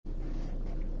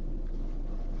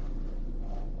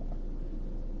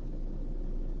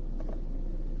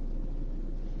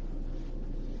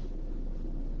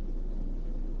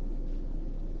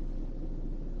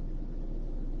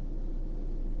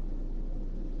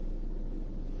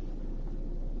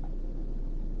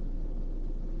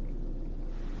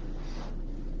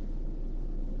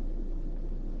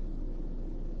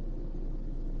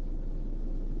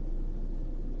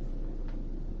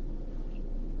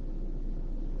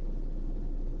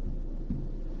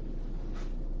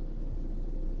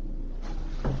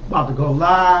About to go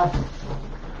live.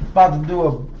 About to do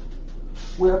a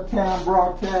webcam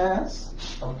broadcast,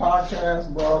 a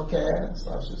podcast broadcast,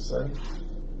 I should say.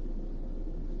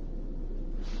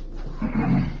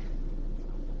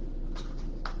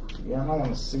 Yeah, I don't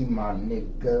want to see my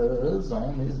niggas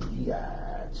on this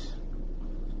yacht.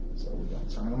 So we're going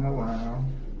to turn them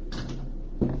around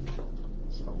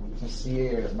so we can see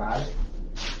everybody.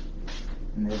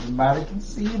 And everybody can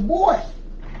see your boy.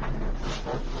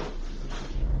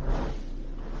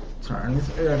 Turn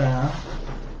this air down.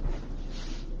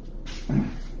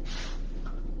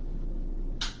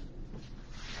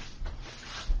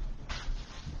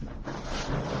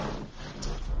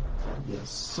 Yes,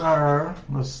 sir.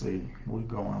 Let's see. We're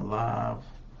going live.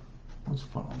 Which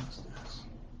phone is this?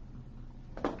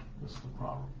 This is the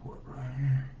power report right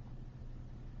here.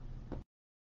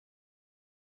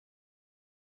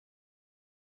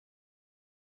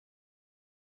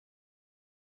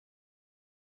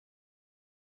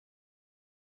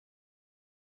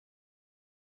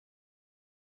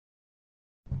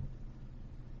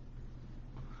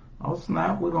 Oh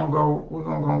snap! We're gonna go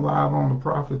live on the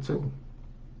Prophet too.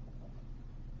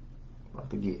 About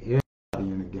to get everybody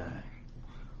in the game.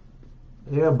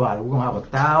 Everybody. We're gonna have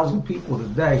 1,000 people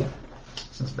today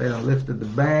since they done lifted the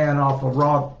ban off of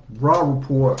Raw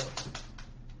Report.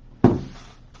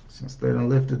 Since they done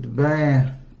lifted the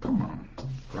ban. Come on,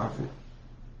 Prophet.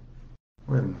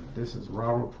 Wait a minute. This is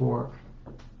Raw Report.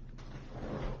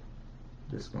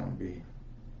 This gonna be.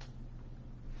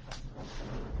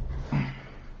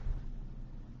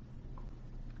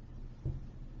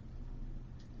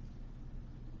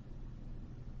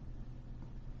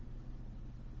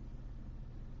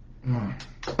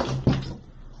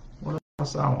 What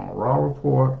else I want? Raw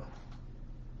Report,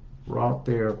 Raw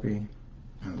Therapy,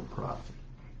 and the Prophet.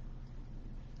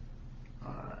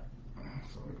 Alright.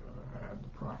 So we gotta add the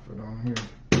Prophet on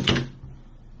here.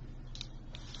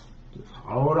 Just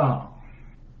hold on.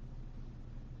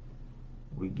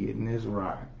 We getting this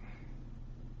right.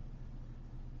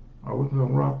 Oh, we can go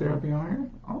Raw Therapy on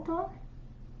here? Okay.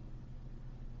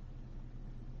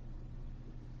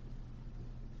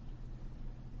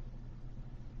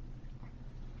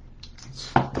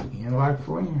 In like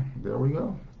friend. There we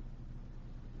go.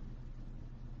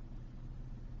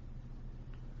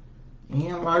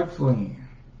 In like friend.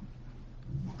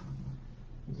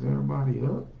 Is everybody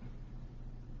up?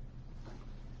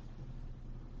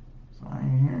 So I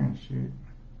ain't hearing shit.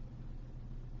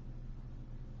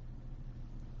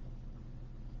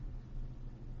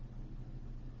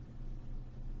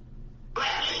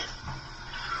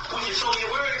 When you show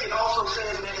your words, it also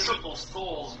says that people's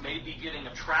souls may be getting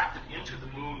attracted into the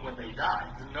moon when they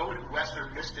die. The noted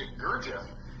Western mystic Gurdjieff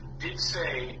did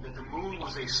say that the moon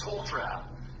was a soul trap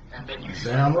and that you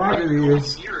should right go it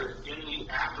is. near it in the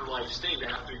afterlife state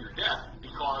after your death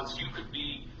because you could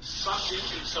be sucked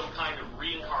into some kind of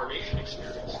reincarnation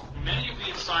experience. Many of the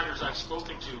insiders I've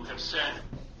spoken to have said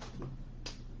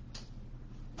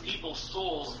people's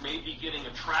souls may be getting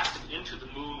attracted into the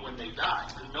moon when they die.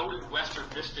 The noted Western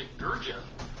mystic Gurdjieff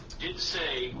did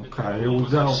say that the moon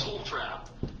was a soul trap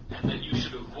and that you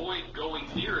should avoid going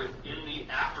near it in the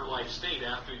afterlife state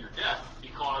after your death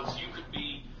because you could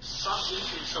be sucked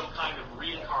into some kind of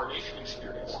reincarnation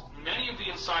experience. Many of the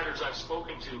insiders I've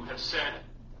spoken to have said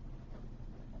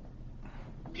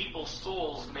people's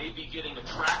souls may be getting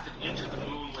attracted into the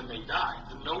moon when they die.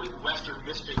 The noted Western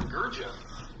mystic Gurdjieff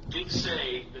did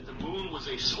say that the moon was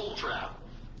a soul trap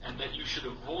and that you should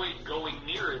avoid going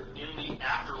near it in the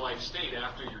afterlife state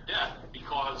after your death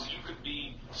because you could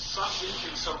be sucked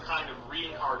into some kind of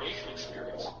reincarnation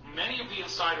experience. Many of the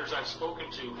insiders I've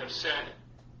spoken to have said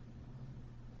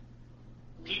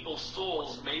people's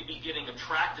souls may be getting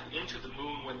attracted into the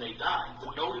moon when they die.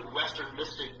 The noted Western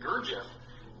mystic Gurdjieff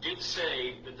did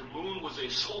say that the moon was a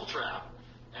soul trap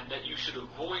and that you should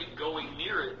avoid going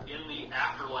near it in the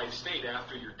afterlife state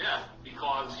after your death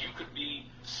because you could be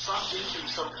sucked into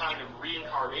some kind of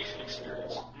reincarnation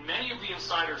experience. Many of the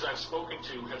insiders I've spoken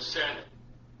to have said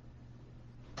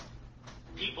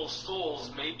people's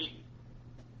souls may be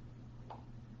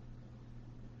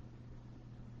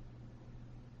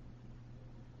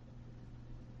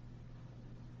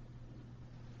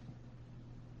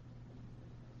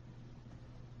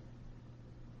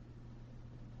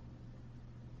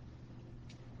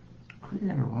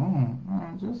create a room.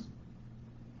 Man, just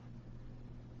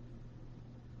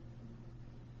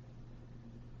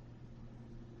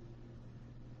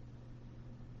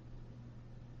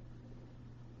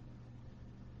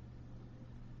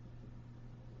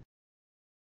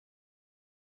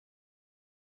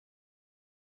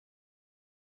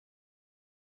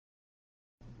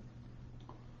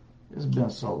It's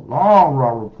been so long, Raw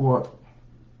Report.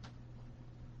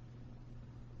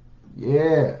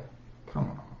 Yeah. Come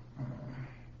on.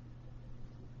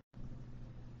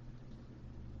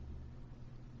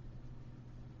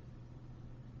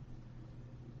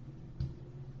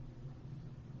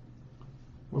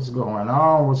 What's going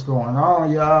on? What's going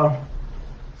on, y'all?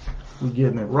 We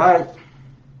getting it right.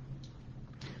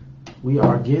 We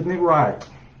are getting it right.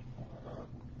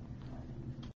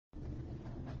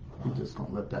 We're just gonna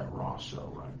let that raw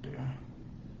show right there.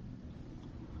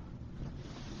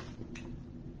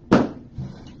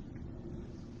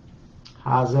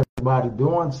 How's everybody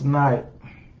doing tonight?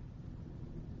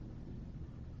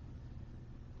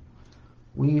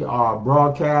 We are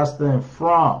broadcasting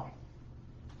from.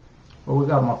 Well, we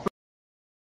got my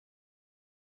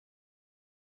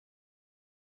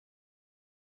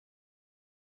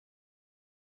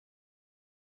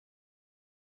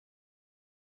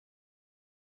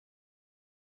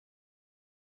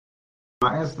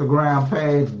Instagram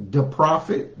page, The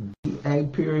Prophet,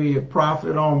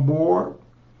 D-A-Prophet on board.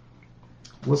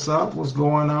 What's up? What's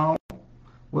going on?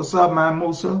 What's up, man,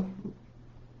 Musa?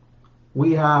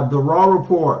 We have the Raw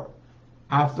Report.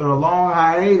 After a long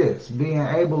hiatus, being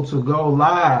able to go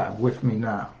live with me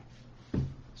now.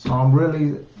 So I'm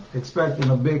really expecting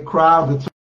a big crowd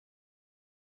to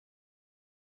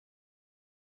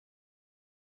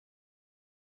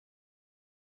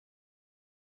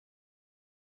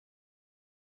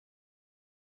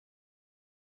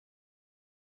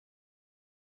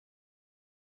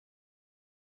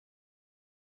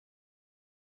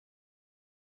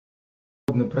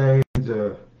the page.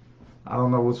 I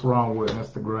don't know what's wrong with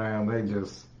Instagram. They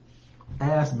just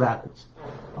ass backwards.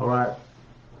 All right.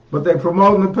 But they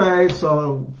promoting the page,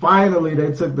 so finally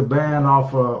they took the ban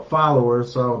off of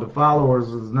followers. So the followers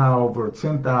is now over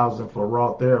 10,000 for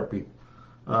Raw Therapy.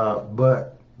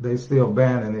 But they still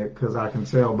banning it because I can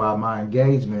tell by my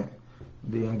engagement,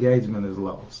 the engagement is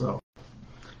low. So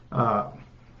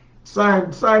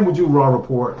same with you, Raw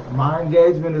Report. My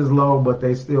engagement is low, but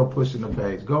they still pushing the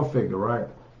page. Go figure, right?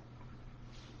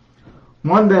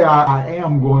 One day I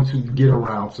am going to get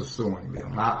around to suing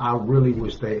them. I really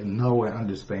wish they know and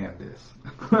understand this.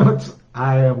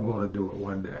 I am going to do it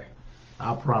one day.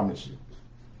 I promise you.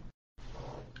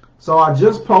 So I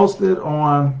just posted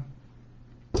on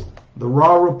the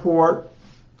Raw Report,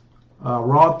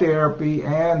 Raw Therapy,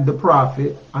 and The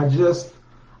Prophet. I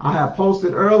have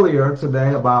posted earlier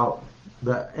today about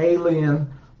the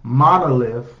alien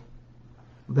monolith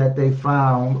that they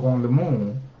found on the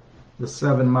moon. The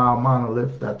 7-mile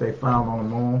monolith that they found on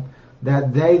the moon,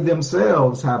 that they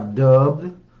themselves have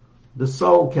dubbed the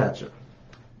Soul Catcher.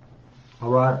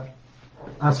 All right?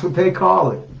 That's what they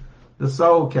call it. The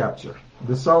Soul Catcher.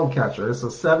 The Soul Catcher. It's a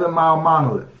 7-mile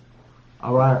monolith.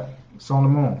 All right? It's on the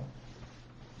moon.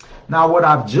 Now, what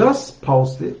I've just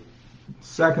posted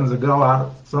seconds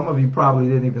ago, some of you probably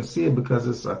didn't even see it because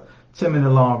it's a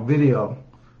 10-minute long video.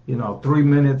 3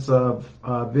 minutes of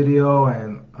video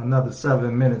and another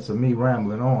 7 minutes of me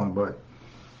rambling on. But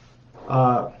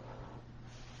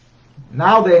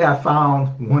now they have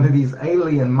found one of these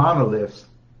alien monoliths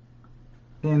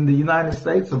in the United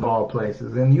States of all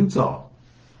places, in Utah.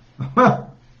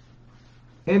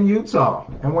 In Utah.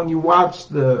 And when you watch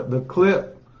the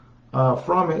clip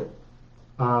from it,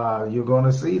 you're going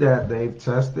to see that they've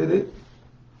tested it.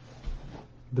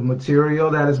 The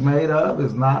material that it's made of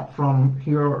is not from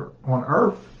here on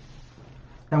Earth.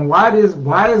 And why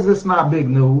is this not big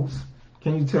news?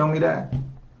 Can you tell me that?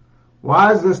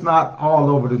 Why is this not all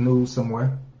over the news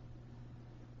somewhere?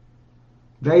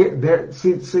 They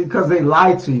because they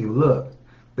lie to you. Look,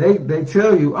 they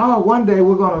tell you, oh, one day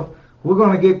we're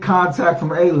gonna get contact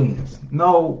from aliens.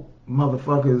 No,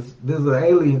 motherfuckers, there's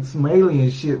some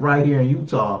alien shit right here in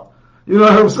Utah. You know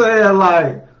what I'm saying?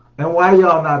 Like, and why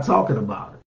y'all not talking about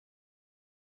it?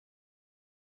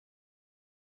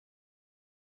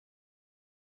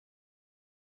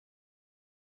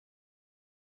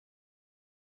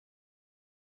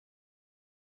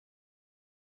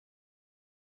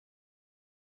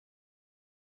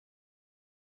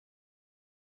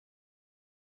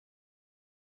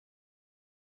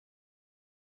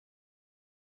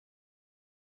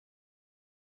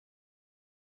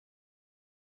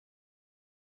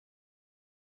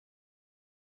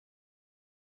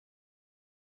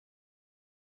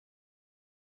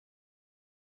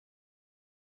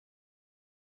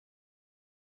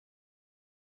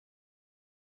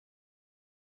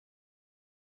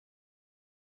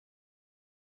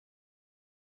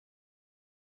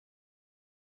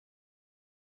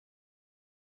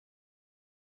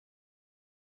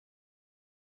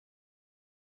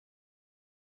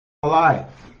 Life.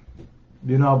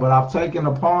 but I've taken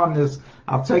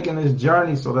this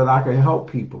journey so that I can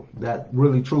help people that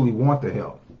really truly want the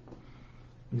help.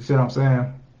 You see what I'm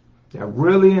saying? That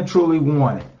really and truly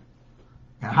want it.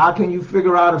 And how can you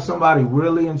figure out if somebody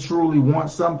really and truly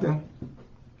wants something?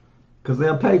 Because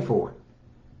they'll pay for it.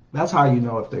 That's how you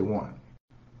know if they want it.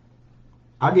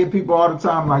 I get people all the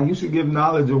time like, you should give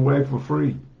knowledge away for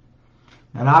free.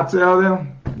 And I tell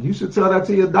them, you should tell that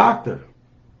to your doctor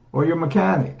or your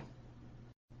mechanic,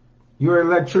 your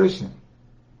electrician.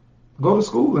 Go to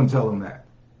school and tell them that.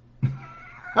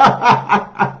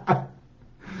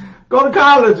 Go to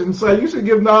college and say, you should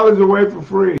give knowledge away for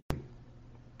free.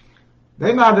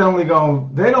 In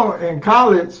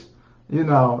college,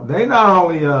 they not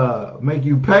only make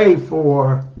you pay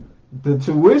for the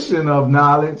tuition of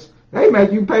knowledge, they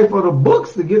make you pay for the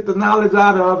books to get the knowledge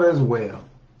out of as well.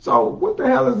 So what the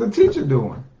hell is the teacher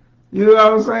doing? You know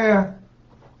what I'm saying?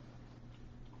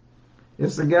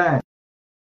 It's a game.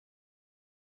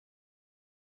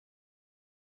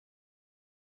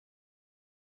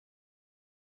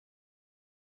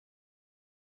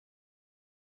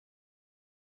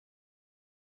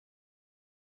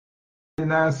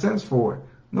 99 cents for it.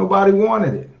 Nobody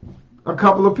wanted it. A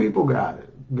couple of people got it.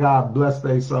 God bless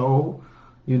their soul.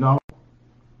 It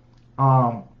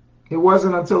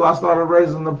wasn't until I started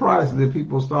raising the price that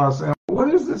people started saying,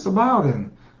 what is this about?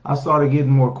 And I started getting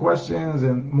more questions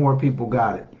and more people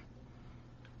got it.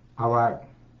 All right.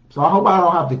 So I hope I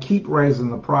don't have to keep raising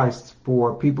the price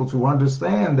for people to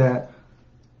understand that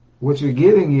what you're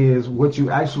getting is what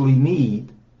you actually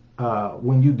need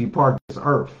when you depart this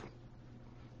earth.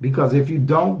 Because if you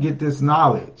don't get this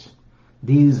knowledge,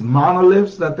 these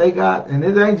monoliths that they got, and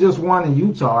it ain't just one in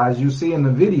Utah, as you see in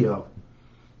the video,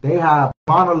 they have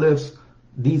monoliths,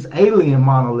 these alien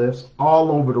monoliths,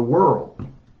 all over the world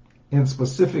in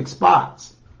specific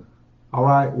spots. All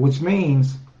right, which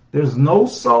means there's no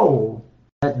soul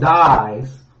that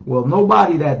dies. Well,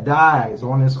 nobody that dies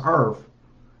on this earth,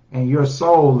 and your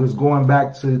soul is going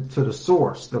back to the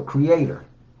source, the creator.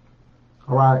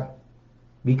 All right,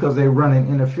 because they run an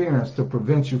interference to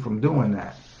prevent you from doing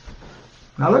that.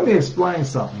 Now, let me explain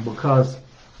something, because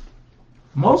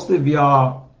most of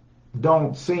y'all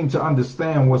don't seem to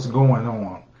understand what's going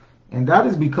on. And that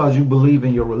is because you believe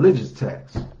in your religious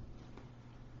text.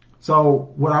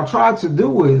 So what I try to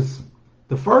do is,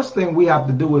 the first thing we have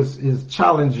to do is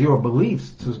challenge your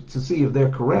beliefs to see if they're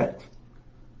correct.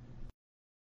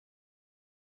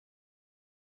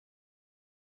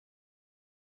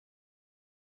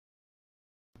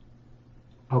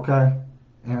 Okay?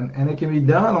 And it can be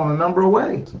done on a number of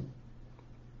ways.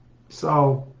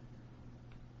 So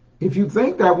if you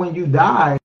think that when you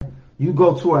die, you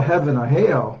go to a heaven or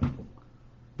hell,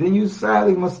 then you're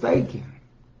sadly mistaken.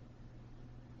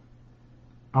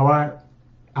 All right?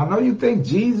 I know you think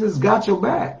Jesus got your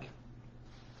back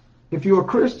if you're a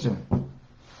Christian.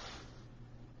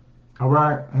 All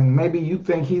right? And maybe you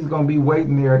think he's going to be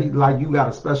waiting there like you got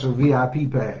a special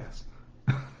VIP pass.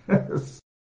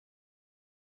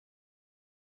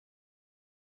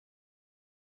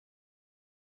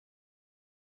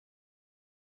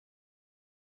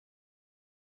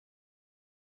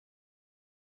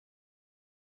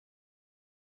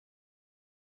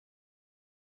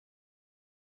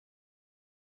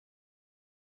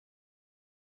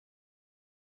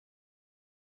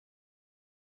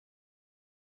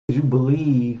 You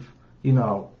believe,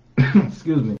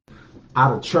 excuse me,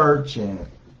 out of church and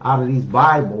out of these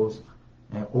Bibles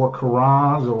or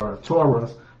Qurans or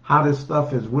Torahs, how this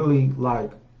stuff is really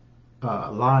like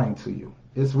lying to you.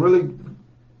 It's really,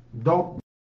 don't.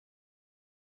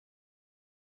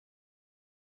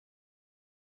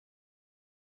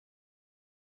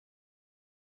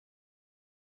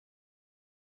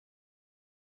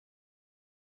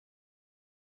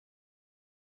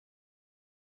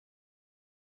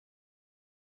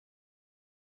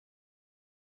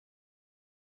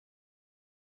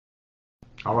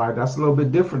 All right, that's a little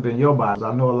bit different than your Bibles.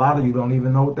 I know a lot of you don't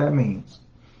even know what that means.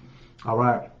 All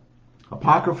right.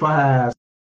 Apocrypha has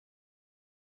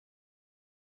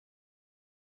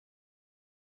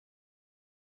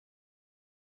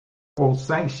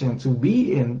sanction to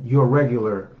be in your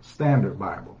regular standard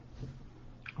Bible.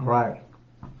 All right.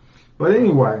 But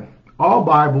anyway, all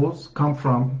Bibles come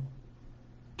from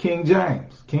King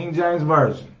James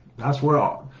Version. That's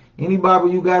where any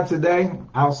Bible you got today,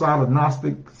 outside of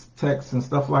Gnostic texts and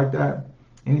stuff like that,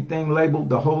 anything labeled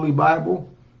the Holy Bible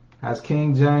has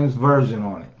King James Version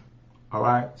on it. All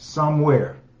right,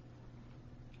 somewhere.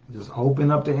 Just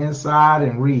open up the inside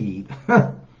and read.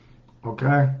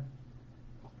 Okay.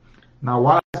 Now,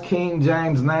 why is King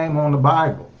James' name on the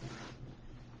Bible?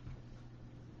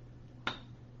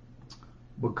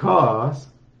 Because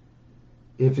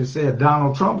if it said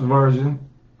Donald Trump's version,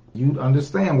 you'd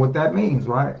understand what that means,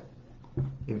 right?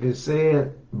 If it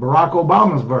said Barack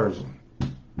Obama's version,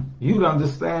 you'd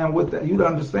understand what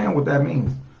that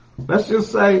means. Let's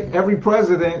just say every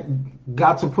president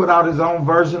got to put out his own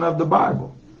version of the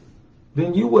Bible.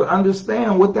 Then you would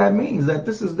understand what that means, that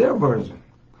this is their version.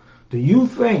 Do you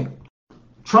think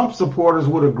Trump supporters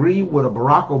would agree with a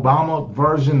Barack Obama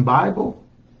version Bible?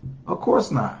 Of course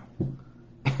not.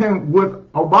 And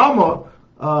would Obama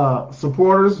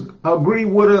supporters agree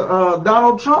with a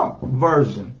Donald Trump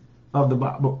version of the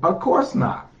Bible? Of course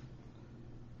not.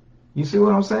 You see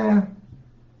what I'm saying?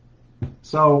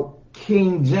 So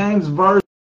King James version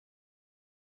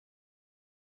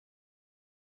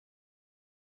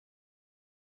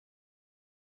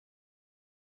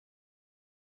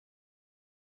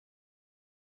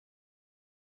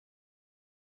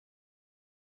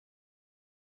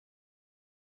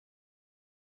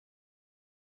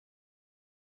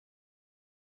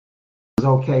is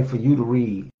okay for you to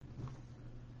read,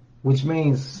 which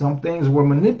means some things were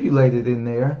manipulated in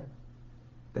there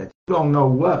that you don't know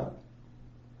what.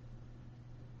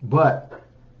 But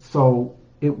so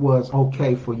it was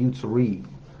okay for you to read.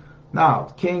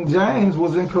 Now, King James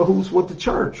was in cahoots with the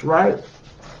church, right?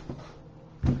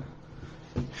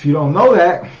 If you don't know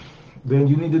that, then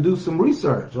you need to do some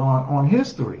research on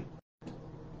history.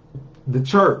 The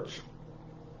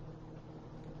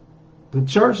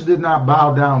church did not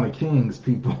bow down to kings,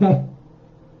 people.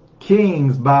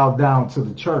 Kings bowed down to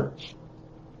the church.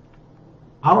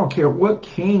 I don't care what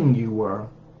king you were,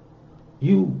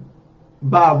 you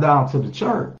bowed down to the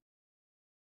church.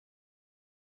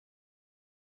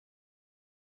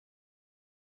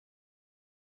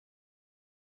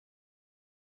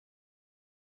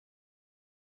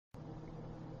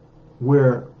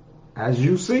 Where, as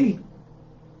you see,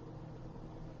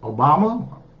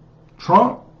 Obama,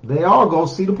 Trump, they all go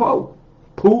see the Pope.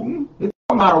 Putin, it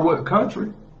don't matter what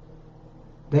country.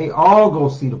 They all go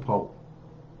see the Pope.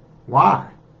 Why?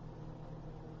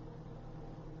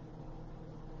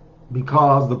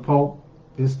 Because the Pope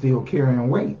is still carrying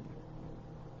weight.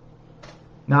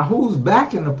 Now, who's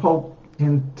backing the Pope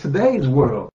in today's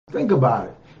world? Think about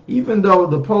it. Even though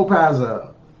the Pope has a,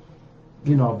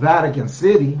 Vatican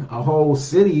City, a whole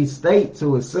city state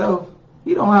to itself,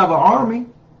 he don't have an army.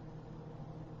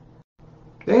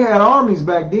 They had armies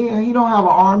back then. He don't have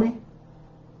an army.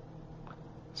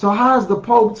 So how is the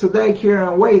Pope today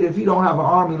carrying weight if he don't have an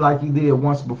army like he did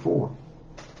once before?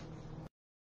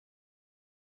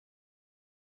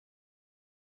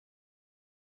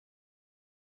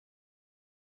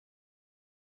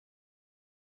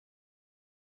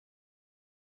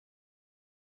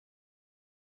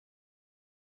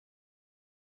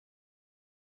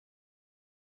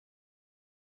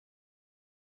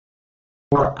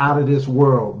 Or out of this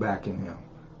world backing him.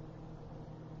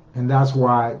 And that's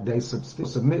why they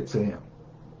submit to him.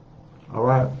 All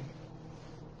right?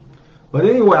 But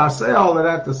anyway, I say all of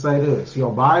that to say this.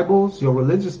 Your Bibles, your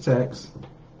religious texts,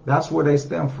 that's where they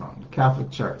stem from, the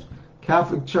Catholic Church.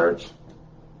 Catholic Church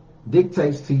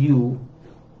dictates to you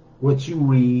what you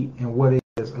read and what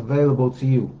is available to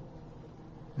you.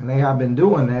 And they have been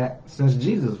doing that since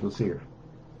Jesus was here.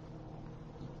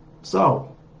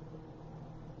 So,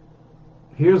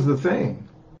 here's the thing.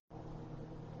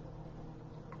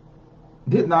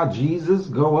 Did not Jesus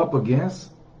go up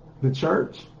against the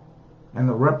church and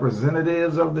the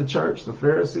representatives of the church, the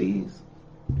Pharisees?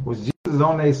 Was Jesus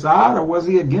on their side or was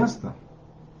he against them?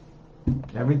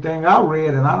 Everything I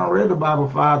read, and I don't read the Bible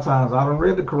 5 times, I don't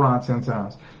read the Quran 10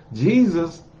 times.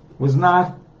 Jesus was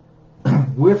not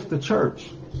with the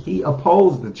church. He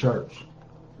opposed the church.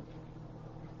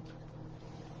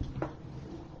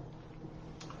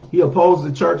 He opposed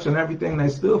the church and everything they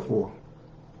stood for.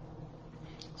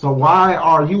 So why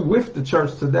are you with the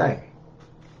church today?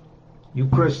 You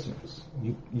Christians,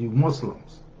 you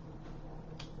Muslims,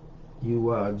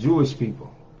 you Jewish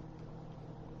people.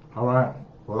 All right.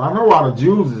 Well, I know why the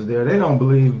Jews is there. They don't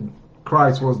believe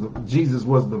Jesus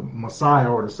was the Messiah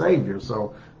or the Savior.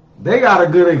 So they got a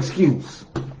good excuse.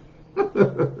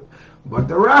 But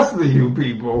the rest of you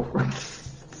people,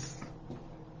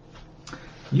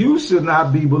 you should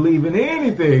not be believing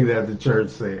anything that the church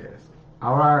says.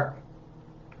 All right?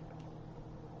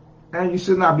 And you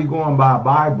should not be going by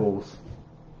Bibles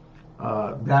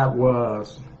that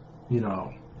was,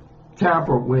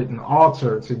 tampered with and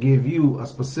altered to give you a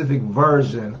specific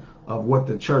version of what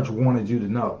the church wanted you to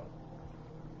know.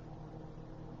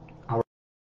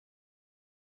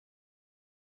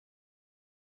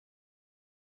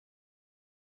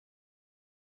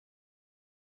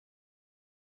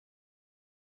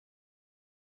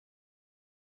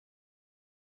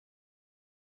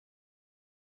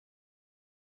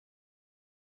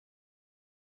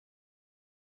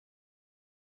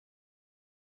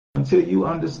 until you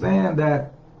understand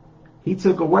that he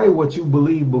took away what you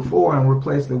believed before and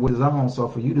replaced it with his own. So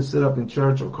for you to sit up in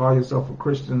church or call yourself a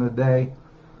Christian today,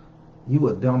 you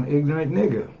a dumb, ignorant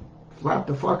nigga. Flap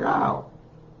the fuck out.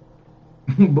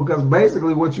 Because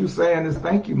basically what you saying is,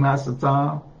 thank you, Master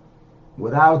Tom.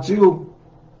 Without you,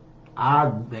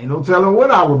 I ain't no telling what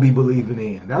I would be believing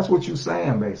in. That's what you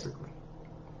saying, basically.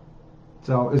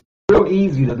 So it's real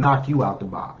easy to knock you out the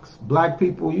box. Black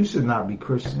people, you should not be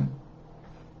Christian.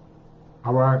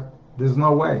 All right? There's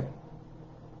no way.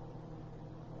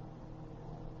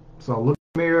 So look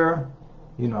in the mirror,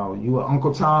 you are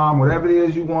Uncle Tom, whatever it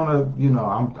is you want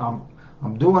to,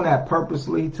 I'm doing that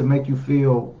purposely to make you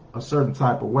feel a certain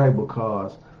type of way,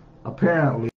 because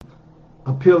apparently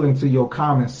appealing to your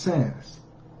common sense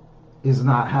is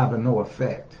not having no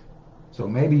effect. So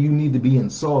maybe you need to be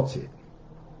insulted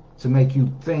to make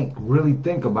you really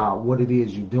think about what it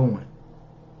is you're doing.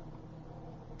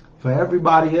 For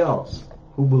everybody else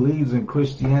who believes in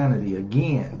Christianity,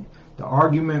 again, the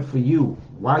argument for you,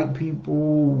 white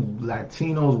people,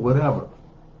 Latinos, whatever.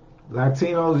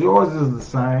 Latinos, yours is the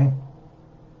same.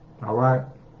 All right?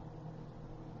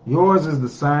 Yours is the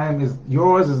same.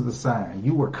 Yours is the same.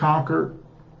 You were conquered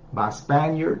by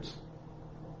Spaniards,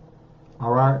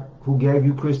 all right, who gave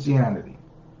you Christianity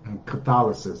and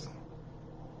Catholicism.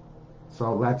 So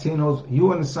Latinos,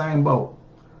 you in the same boat.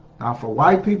 Now for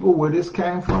white people, where this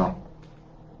came from,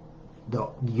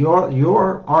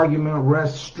 your argument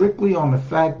rests strictly on the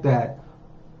fact that,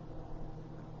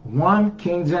 one,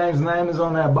 King James' name is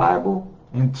on that Bible,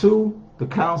 and two, the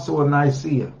Council of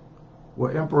Nicaea,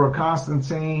 where Emperor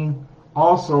Constantine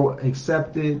also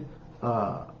accepted,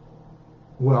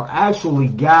 actually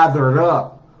gathered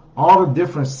up all the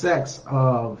different sects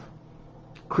of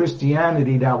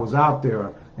Christianity that was out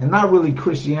there. And not really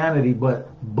Christianity, but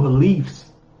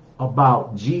beliefs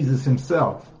about Jesus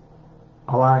himself.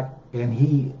 All right? And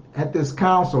he, at this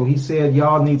council, he said,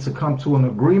 y'all need to come to an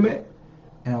agreement.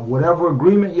 And whatever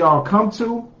agreement y'all come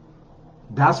to,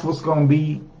 that's what's going to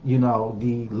be,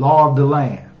 the law of the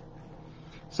land.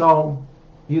 So,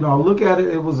 look at it.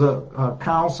 It was a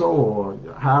council, or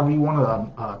however you want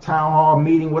a town hall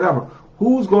meeting, whatever.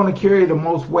 Who's going to carry the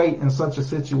most weight in such a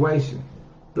situation?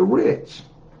 The rich.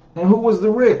 And who was the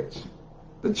rich?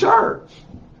 The church.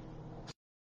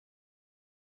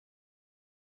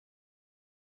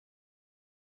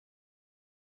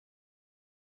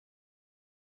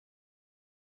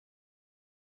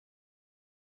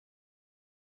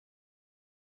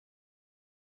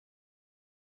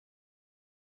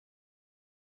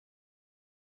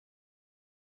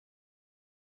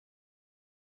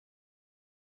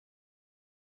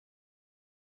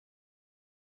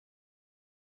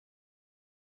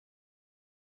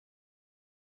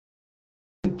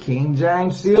 King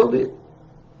James sealed it,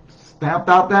 stamped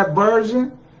out that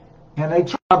version, and they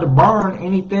tried to burn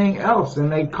anything else,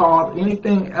 and they called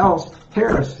anything else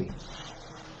heresy.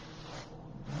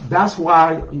 That's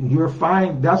why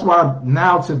that's why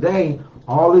now today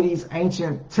all of these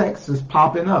ancient texts is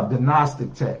popping up, the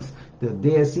Gnostic texts, the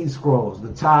Dead Sea Scrolls,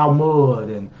 the Talmud,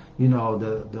 and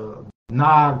the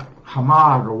Nag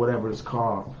Hammadi, or whatever it's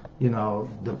called,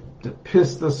 the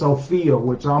Pista Sophia,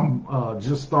 which I'm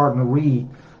just starting to read.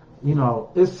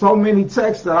 It's so many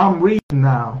texts that I'm reading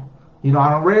now. I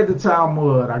done read the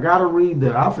Talmud. I gotta read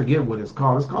I forget what it's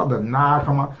called. It's called the Nag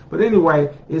Hammadi. But anyway,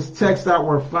 it's texts that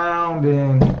were found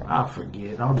in, I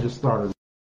forget. I'll just start.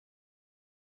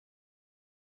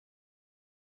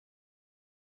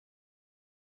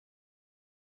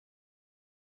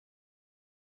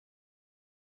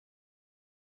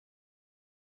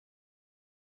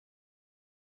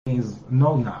 Means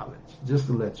no knowledge, just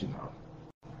to let you know.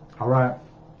 All right.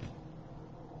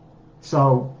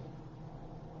 So,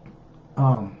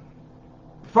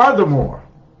 furthermore,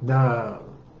 and I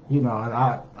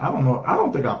don't know, I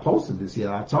don't think I posted this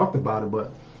yet. I talked about it,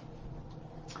 but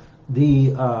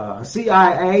the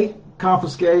CIA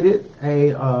confiscated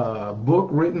a book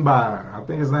written by, I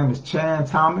think his name is Chan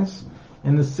Thomas,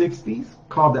 in the 60s,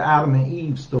 called The Adam and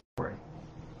Eve Story.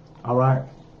 All right.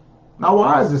 Now,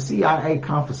 why is the CIA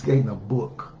confiscating a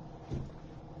book?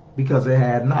 Because they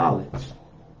had knowledge.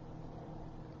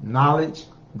 Knowledge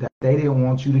that they didn't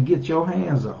want you to get your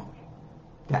hands on.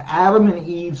 The Adam and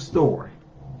Eve story.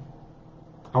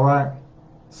 All right?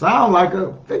 Sound like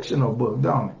a fictional book,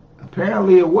 don't it?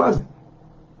 Apparently it wasn't.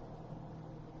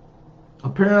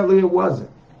 Apparently it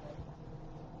wasn't.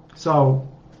 So,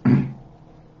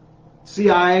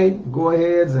 CIA go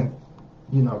ahead and,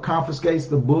 confiscates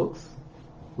the books,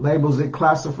 labels it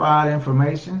classified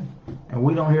information, and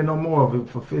we don't hear no more of it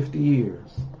for 50 years.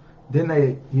 Then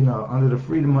they, under the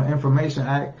Freedom of Information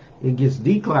Act, it gets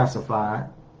declassified,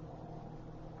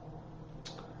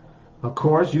 Of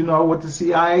course, you know what the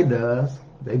CIA does.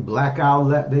 They black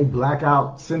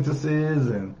out sentences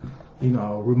and,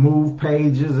 remove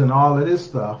pages and all of this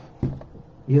stuff.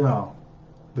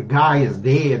 The guy is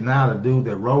dead now, the dude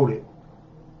that wrote it.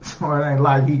 So it ain't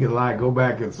like he can go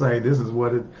back and say this is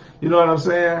what it, you know what I'm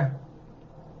saying?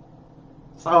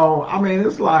 So, I mean,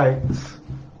 it's like,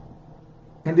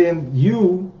 and then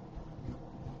you,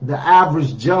 the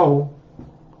average Joe,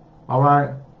 all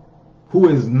right, who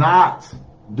is not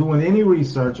doing any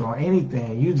research on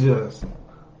anything, you just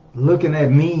looking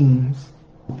at memes,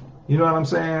 you know what I'm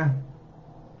saying?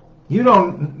 You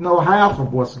don't know half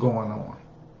of what's going on.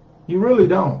 You really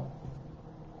don't.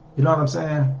 You know what I'm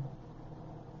saying?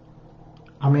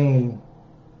 I mean,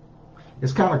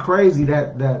 it's kind of crazy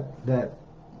that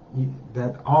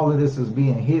all of this is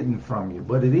being hidden from you,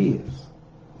 but it is.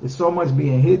 There's so much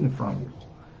being hidden from you.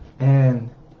 And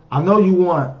I know you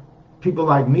want people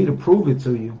like me to prove it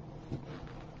to you,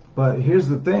 but here's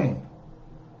the thing.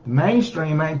 The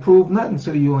mainstream ain't proved nothing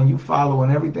to you, and you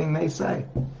following everything they say.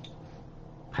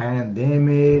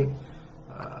 Pandemic,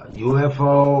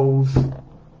 UFOs,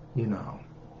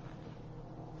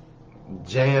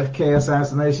 JFK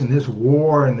assassination, this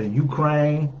war in the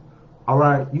Ukraine. All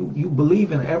right, you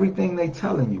believe in everything they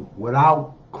telling you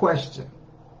without question.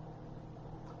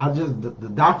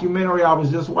 The documentary I was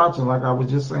just watching, like I was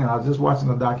just saying, I was just watching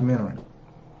a documentary.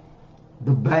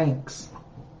 The banks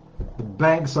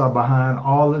are behind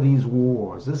all of these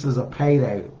wars. This is a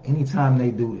payday anytime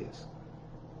they do this.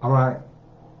 All right.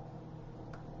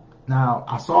 Now,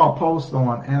 I saw a post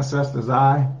on Ancestors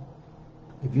Eye.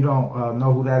 If you don't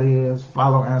know who that is,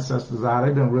 follow Ancestors Eye.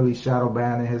 They've been really shadow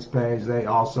banning his page. They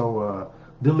also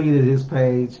deleted his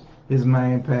page, his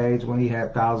main page, when he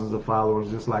had thousands of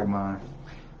followers, just like mine.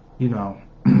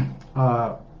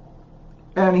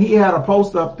 And he had a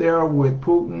post up there with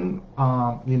Putin,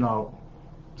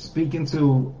 speaking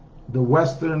to the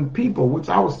Western people, which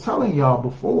I was telling y'all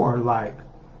before, like,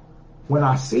 when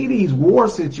I see these war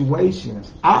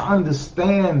situations, I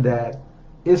understand that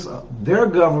it's their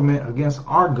government against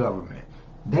our government.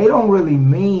 They don't really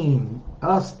mean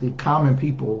us, the common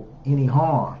people, any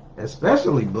harm,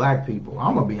 especially black people.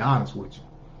 I'm going to be honest with you.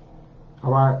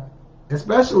 All right?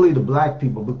 Especially the black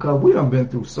people, because we done been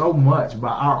through so much by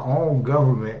our own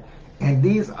government, and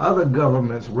these other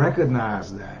governments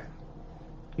recognize that.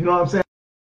 You know what I'm saying?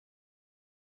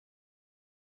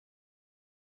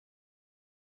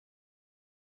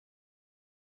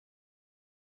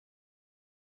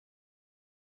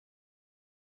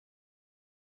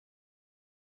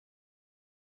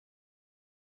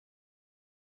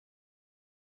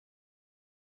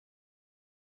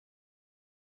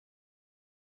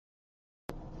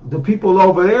 The people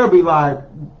over there be like,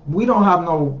 we don't have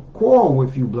no quarrel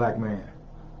with you, black man.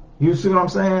 You see what I'm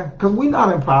saying? Because we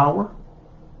not in power.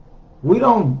 We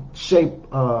don't shape,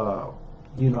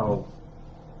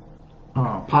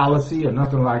 policy or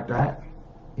nothing like that.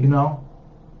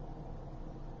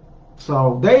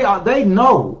 So they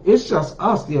know. It's just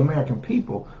us, the American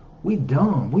people. We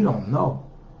dumb. We don't know.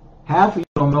 Half of you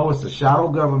don't know it's the shadow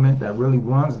government that really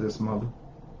runs this mother.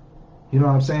 You know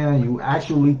what I'm saying? You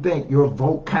actually think your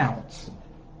vote counts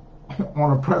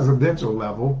on a presidential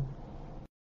level.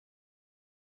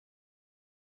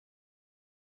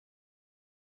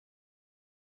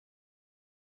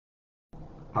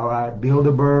 All right,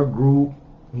 Bilderberg Group,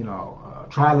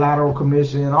 Trilateral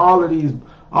Commission, all of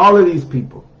these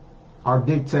people are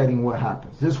dictating what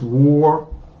happens. This war,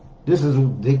 this is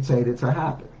dictated to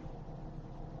happen.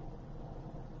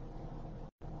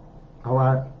 All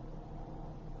right.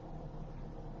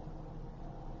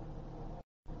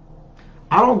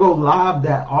 I don't go live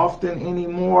that often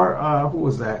anymore. Who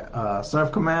was that?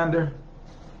 Surf Commander.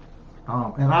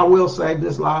 And I will save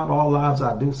this live. All lives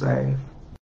I do save.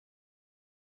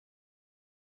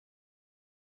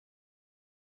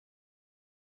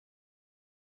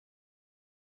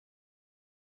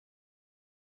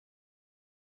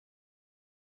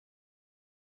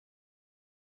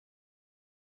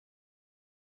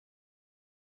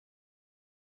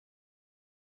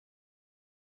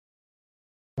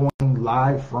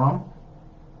 Live from.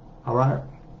 All right.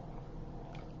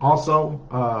 Also,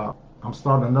 I'm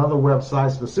starting another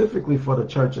website specifically for the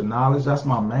Church of Knowledge. That's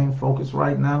my main focus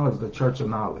right now, is the Church of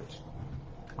Knowledge.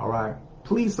 All right.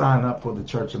 Please sign up for the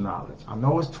Church of Knowledge. I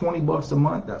know it's $20 a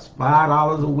month. That's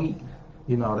 $5 a week.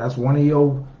 That's one of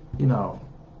your, you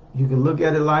can look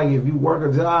at it like if you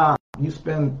work a job, you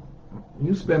can't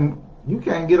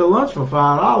get a lunch for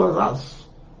 $5.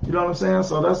 You know what I'm saying?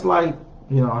 So that's like,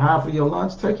 half of your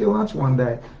lunch. Take your lunch one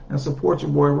day and support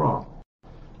your boy Raw.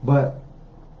 But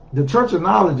the Church of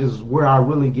Knowledge is where I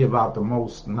really give out the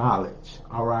most knowledge.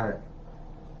 All right.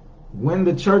 when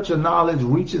the Church of Knowledge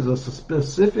reaches a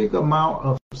specific amount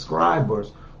of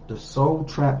subscribers, the Soul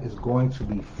Trap is going to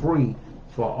be free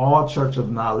for all Church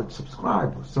of Knowledge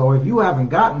subscribers. So if you haven't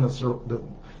gotten the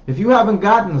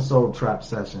Soul Trap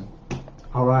session,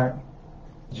 all right,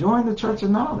 join the Church of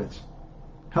Knowledge.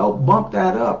 Help bump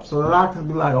that up so that I can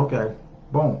be like, okay,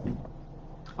 boom.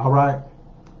 All right.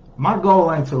 My goal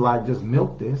ain't to like just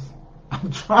milk this. I'm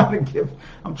trying to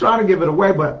give it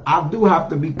away, but I do have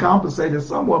to be compensated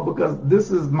somewhat because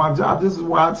this is my job. This is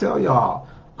why I tell y'all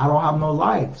I don't have no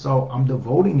life. So I'm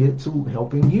devoting it to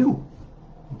helping you.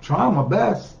 I'm trying my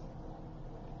best.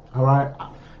 All right.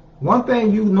 One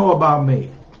thing you know about me,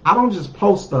 I don't just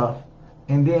post stuff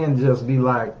and then just be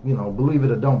like, you know, believe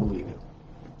it or don't believe it.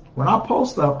 When I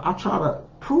post stuff, I try to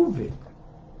prove it.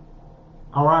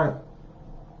 All right.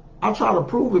 I try to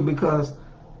prove it because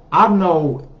I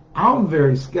know I'm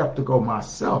very skeptical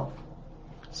myself.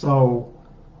 So,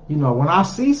 you know, when I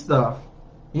see stuff,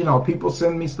 you know, people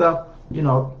send me stuff, you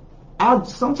know,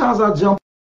 sometimes I jump.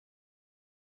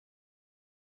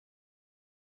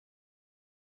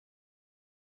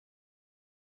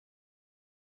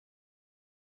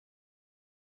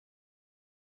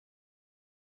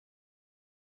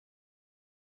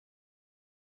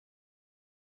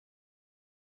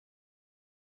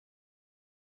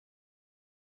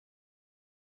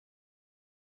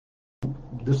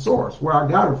 The source, where I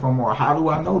got it from, or how do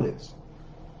I know this?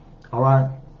 All right.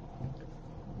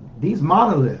 These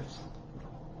monoliths,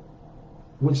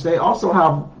 which they also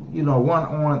have, you know, one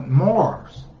on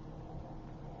Mars.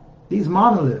 These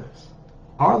monoliths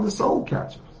are the soul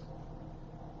catchers.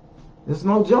 It's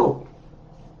no joke.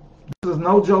 This is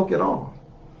no joke at all.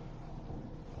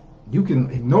 You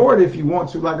can ignore it if you want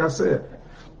to, like I said,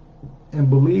 and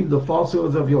believe the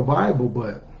falsehoods of your Bible,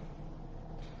 but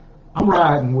I'm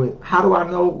riding with, how do I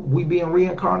know we being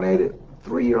reincarnated?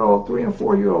 3 and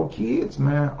 4 year old kids,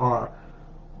 man, are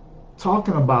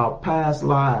talking about past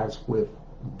lives with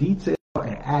detail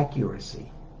and accuracy.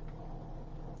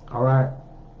 All right?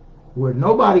 Where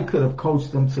nobody could have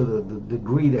coached them to the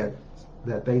degree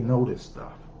that they know this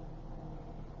stuff.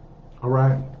 All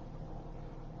right?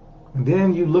 And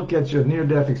then you look at your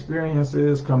near-death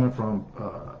experiences coming from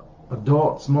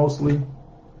adults mostly.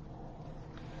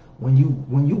 When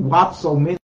you watch so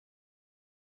many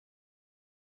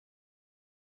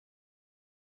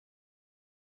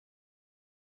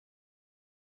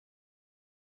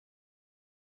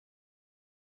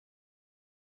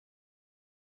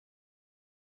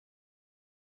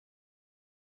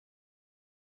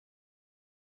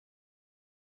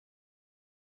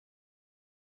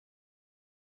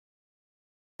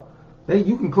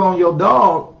you can clone your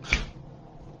dog.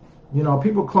 You know,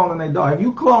 people cloning their dog. If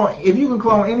you can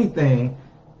clone anything,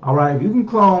 all right, if you can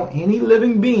clone any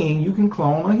living being, you can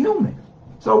clone a human.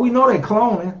 So we know they're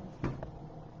cloning.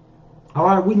 All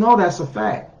right, we know that's a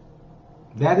fact.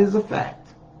 That is a fact.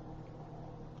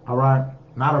 All right,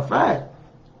 matter of fact,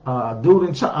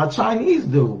 a Chinese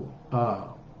dude,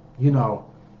 you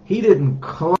know, he didn't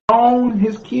clone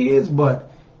his kids, but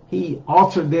he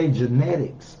altered their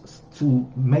genetics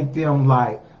to make them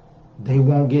like they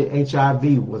won't get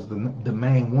HIV was the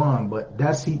main one, but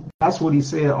that's what he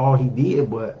said. All he did,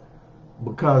 but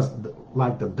because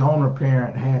like the donor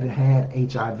parent had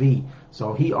HIV,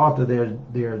 so he altered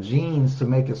their genes to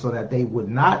make it so that they would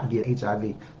not get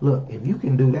HIV. Look, if you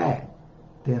can do that,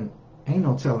 then ain't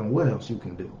no telling what else you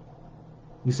can do.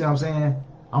 You see what I'm saying?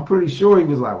 I'm pretty sure he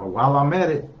was like, well, while I'm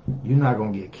at it, you're not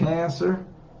gonna get cancer,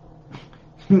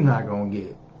 you're not gonna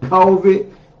get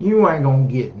COVID, you ain't gonna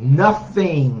get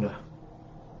nothing.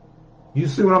 You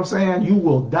see what I'm saying? You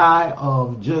will die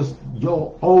of just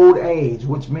your old age,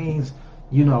 which means,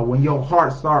 you know, when your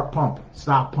heart stop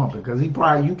pumping, because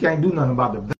you can't do nothing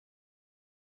about the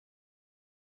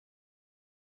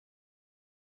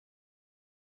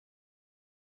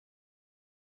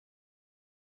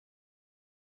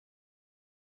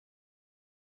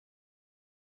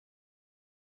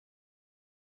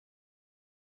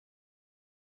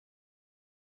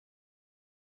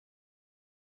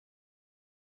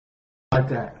like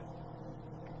that.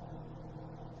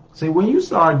 See, when you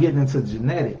start getting into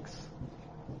genetics,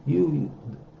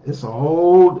 it's a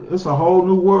whole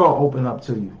new world open up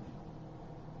to you.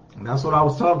 And that's what I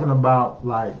was talking about,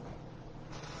 like,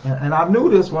 and I knew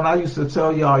this when I used to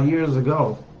tell y'all years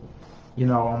ago, you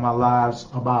know, on my lives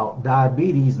about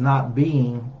diabetes not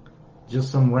being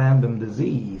just some random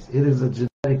disease. It is a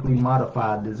genetically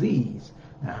modified disease.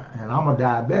 And I'm a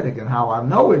diabetic, and how I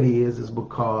know it is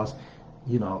because,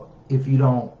 you know, if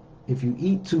you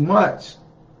eat too much,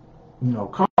 you know,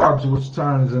 carbs, which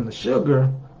turns into sugar,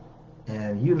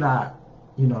 and you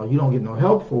don't get no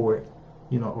help for it,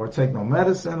 or take no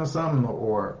medicine or something,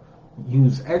 or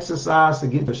use exercise to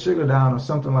get the sugar down or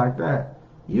something like that,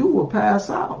 you will pass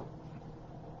out.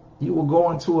 You will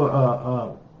go into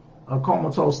a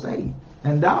comatose state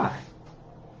and die.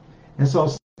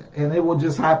 And it will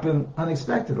just happen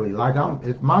unexpectedly. Like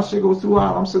if my sugar was too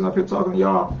high, I'm sitting up here talking to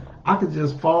y'all, I could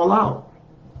just fall out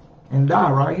and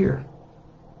die right here.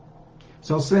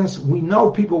 So since we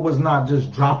know people was not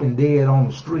just dropping dead on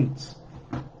the streets,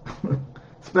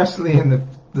 especially in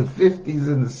the 50s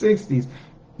and the 60s,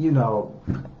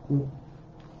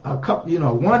 a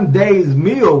couple, one day's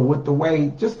meal with the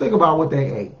way, just think about what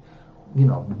they ate.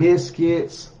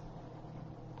 Biscuits,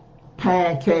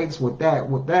 pancakes with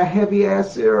that heavy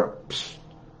ass syrup,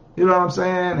 you know what I'm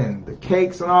saying, and the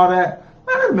cakes and all that.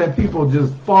 Man, there's been people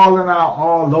just falling out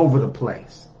all over the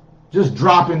place, just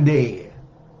dropping dead.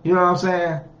 You know what I'm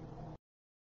saying?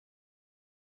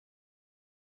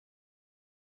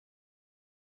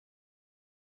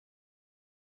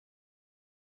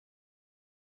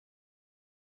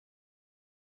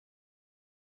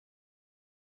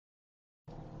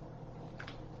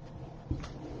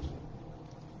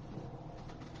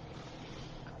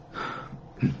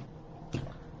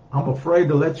 I'm afraid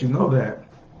to let you know that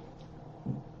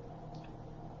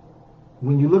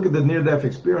when you look at the near-death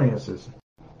experiences,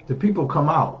 the people come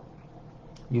out.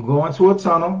 You go into a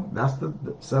tunnel. That's the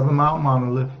 7-mile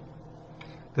monolith.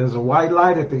 There's a white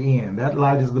light at the end. That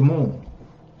light is the moon.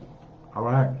 All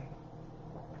right?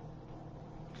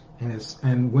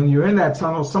 And when you're in that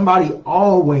tunnel, somebody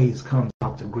always comes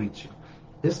out to greet you.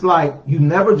 It's like you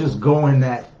never just go in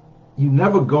that. You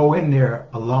never go in there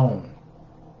alone.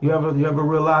 You ever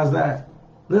realize that?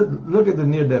 Look at the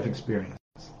near-death experience.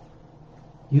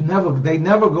 They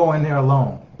never go in there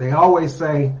alone. They always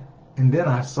say, and then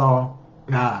I saw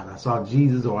God, I saw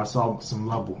Jesus, or I saw some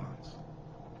loved ones.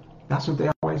 That's what they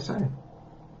always say.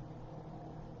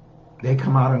 They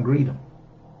come out and greet them.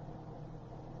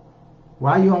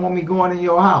 Why you don't want me going in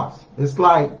your house? It's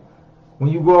like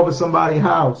when you go over somebody's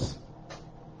house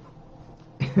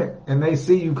and they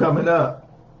see you coming up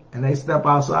and they step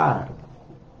outside.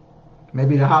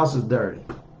 Maybe the house is dirty.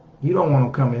 You don't want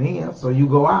them coming in, so you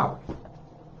go out.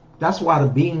 That's why the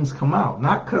beings come out.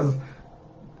 Not because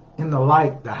in the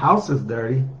light the house is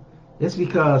dirty. It's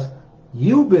because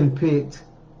you've been picked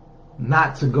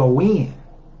not to go in.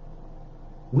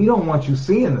 We don't want you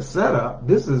seeing the setup.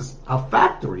 This is a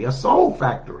factory, a soul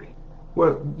factory.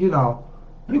 Where, you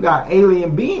got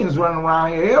alien beings running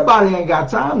around here. Everybody ain't got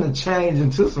time to change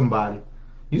into somebody.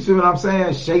 You see what I'm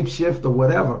saying? Shapeshift or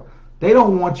whatever. They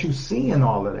don't want you seeing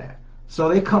all of that. So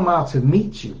they come out to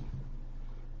meet you.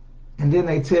 And then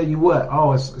they tell you what?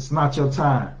 Oh, it's not your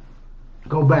time.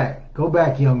 Go back. Go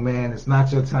back, young man. It's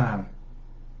not your time.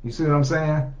 You see what I'm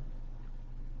saying?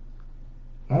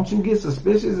 Won't you get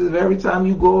suspicious if every time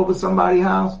you go over somebody's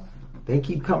house, they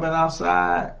keep coming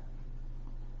outside?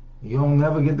 You don't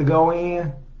never get to go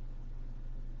in?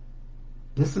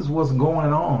 This is what's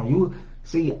going on. You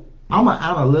see, I'm an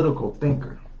analytical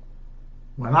thinker.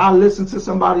 When I listen to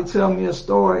somebody tell me a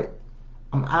story,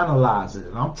 I'm analyzing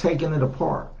it. I'm taking it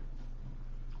apart.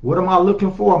 What am I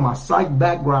looking for? My psych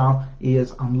background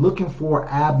is I'm looking for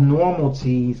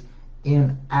abnormalities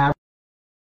in average.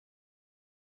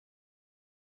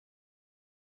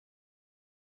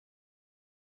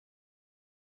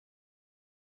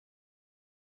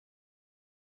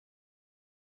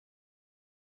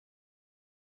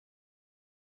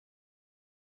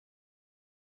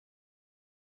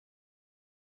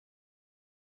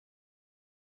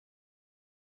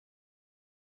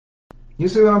 You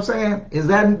see what I'm saying?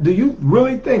 Do you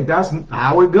really think that's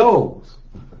how it goes?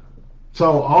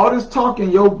 So all this talking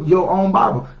your own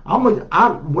Bible.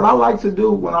 What I like to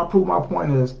do when I prove my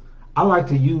point is I like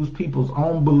to use people's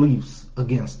own beliefs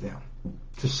against them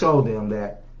to show them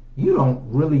that you don't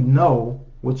really know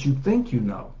what you think you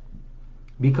know.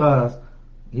 Because,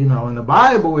 in the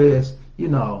Bible is,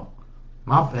 in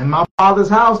my Father's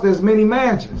house there's many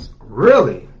mansions.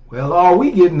 Really? Well, all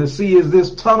we getting to see is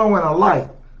this tunnel and a light.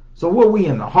 So what, we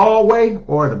in the hallway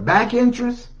or the back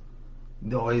entrance?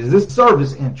 Or is this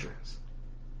service entrance?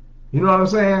 You know what I'm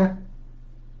saying?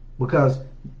 Because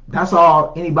that's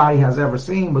all anybody has ever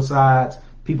seen besides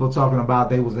people talking about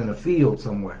they was in a field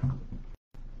somewhere.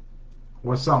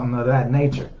 Or something of that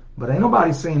nature. But ain't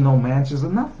nobody seen no mansions or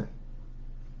nothing.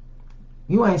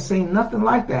 You ain't seen nothing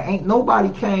like that. Ain't nobody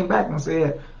came back and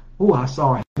said, oh, I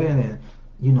saw heaven and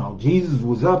Jesus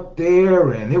was up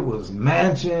there and it was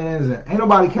mansions, and ain't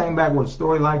nobody came back with a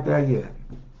story like that yet.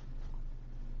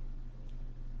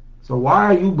 So why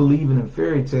are you believing in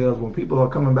fairy tales when people are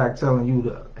coming back telling you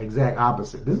the exact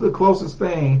opposite? This is the closest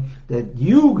thing that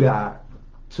you got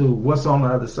to what's on the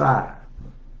other side.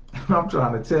 I'm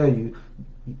trying to tell you,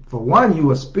 for one,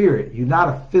 you a spirit. You're not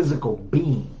a physical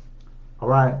being. All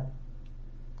right?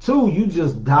 Two, you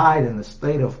just died in a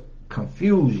state of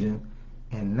confusion,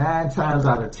 and 9 times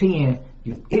out of 10,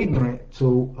 you're ignorant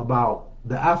to about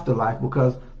the afterlife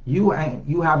because you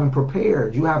haven't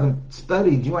prepared, you haven't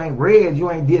studied, you ain't read,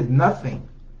 you ain't did nothing.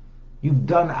 You've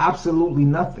done absolutely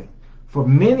nothing. For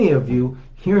many of you,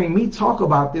 hearing me talk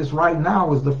about this right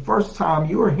now is the first time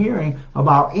you're hearing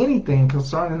about anything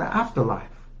concerning the afterlife.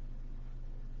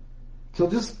 So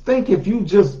just think if you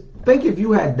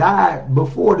had died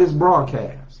before this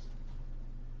broadcast,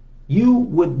 you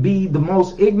would be the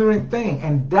most ignorant thing.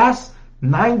 And that's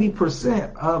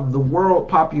 90% of the world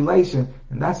population,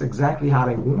 and that's exactly how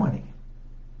they want it.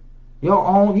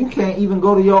 You can't even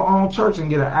go to your own church and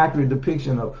get an accurate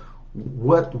depiction of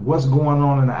what's going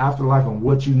on in the afterlife and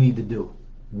what you need to do,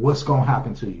 what's going to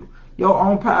happen to you. Your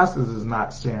own pastors is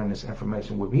not sharing this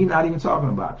information with you. He's not even talking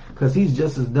about it because he's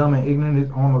just as dumb and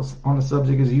ignorant on the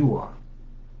subject as you are.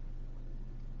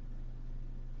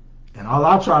 And all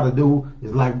I try to do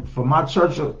is, like, for my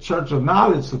Church of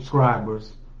Knowledge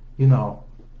subscribers,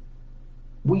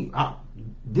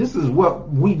 this is what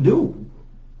we do.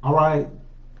 All right?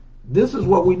 This is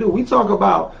what we do. We talk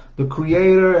about the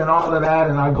Creator and all of that,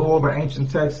 and I go over ancient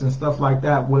texts and stuff like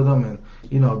that with them, and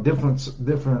different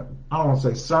I don't want to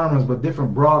say sermons, but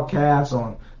different broadcasts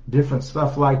on different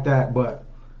stuff like that. But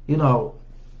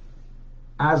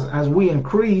as we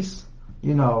increase,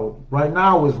 right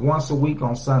now it's once a week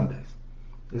on Sundays.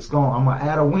 I'm gonna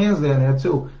add a Wednesday in there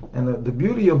too. And the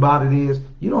beauty about it is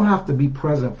you don't have to be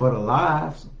present for the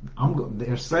lives.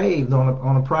 They're saved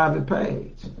on a private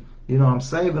page. I'm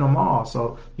saving them all.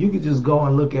 So you can just go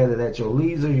and look at it at your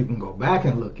leisure. You can go back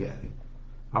and look at it.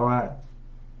 All right.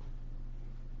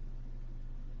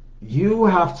 You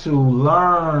have to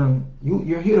learn.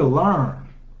 You're here to learn.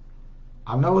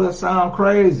 I know that sounds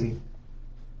crazy.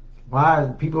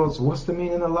 Why people say, what's the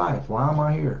meaning of life? Why am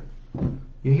I here?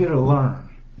 You're here to learn.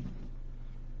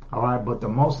 All right. But the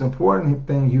most important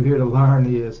thing you're here to learn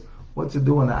is what to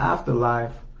do in the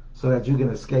afterlife so that you can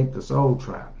escape the soul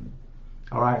trap.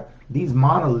 All right. These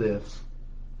monoliths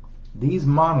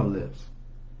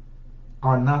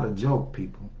are not a joke,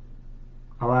 people.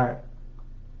 All right.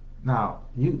 Now,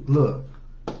 you look.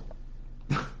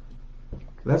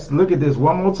 Let's look at this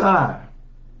one more time.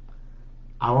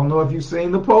 I don't know if you've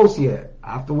seen the post yet.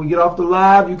 After we get off the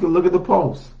live, you can look at the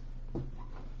post.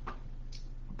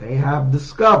 They have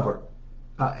discovered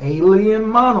an alien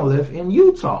monolith in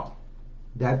Utah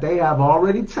that they have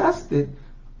already tested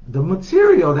the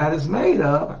material that is made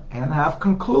of and have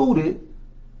concluded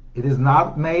it is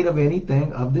not made of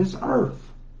anything of this earth.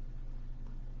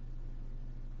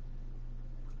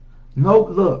 No,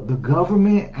 look, the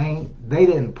government they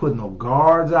didn't put no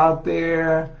guards out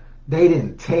there. They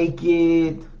didn't take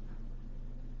it.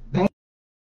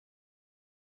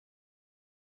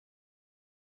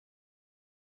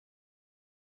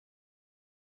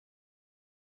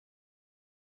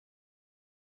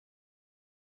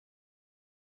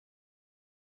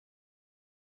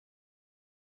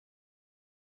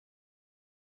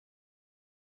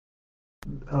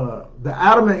 The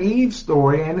Adam and Eve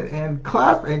story and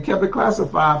kept it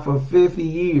classified for 50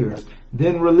 years,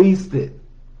 then released it.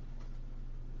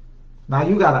 Now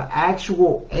you got an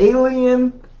actual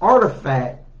alien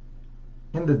artifact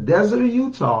in the desert of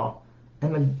Utah,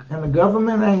 and the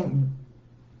government ain't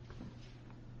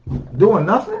doing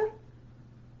nothing.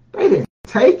 They didn't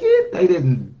take it. They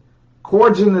didn't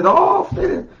cordon it off.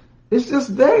 It's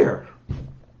just there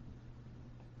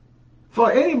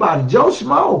for anybody. Joe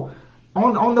Schmo.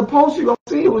 On the post you're going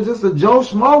to see, it was just a Joe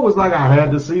Schmo was like, I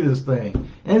had to see this thing.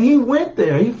 And he went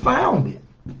there. He found it.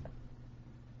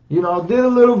 Did a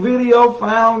little video,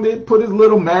 found it, put his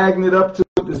little magnet up to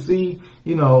it to see,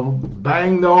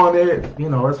 banged on it.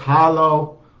 It's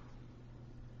hollow.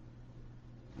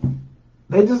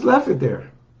 They just left it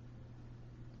there.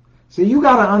 See, you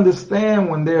got to understand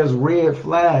when there's red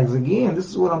flags. Again, this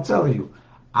is what I'm telling you.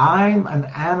 I'm an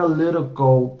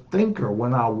analytical thinker.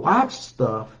 When I watch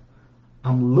stuff,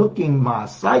 I'm looking my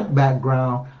psych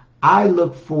background. I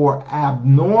look for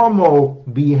abnormal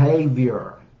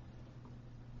behavior.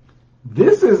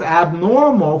 This is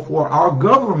abnormal for our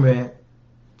government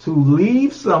to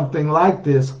leave something like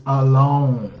this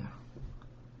alone.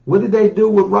 What did they do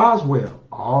with Roswell?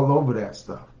 All over that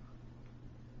stuff.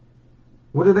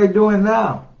 What are they doing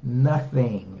now?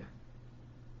 Nothing.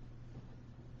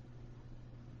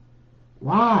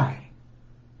 Why?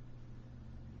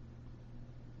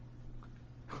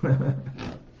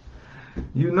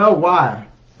 You know why.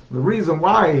 The reason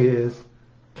why is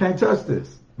can't touch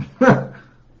this.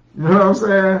 You know what I'm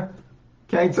saying?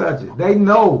 Can't touch it. They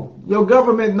know. Your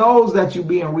government knows that you're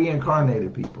being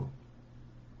reincarnated, people.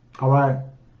 All right?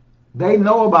 They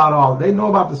know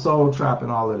about the soul trap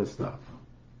and all of this stuff.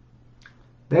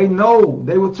 They know,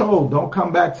 they were told, don't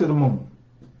come back to the moon.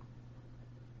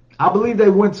 I believe they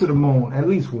went to the moon at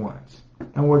least once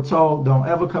and were told, don't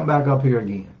ever come back up here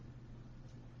again.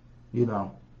 You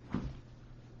know.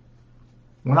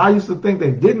 When I used to think they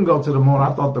didn't go to the moon,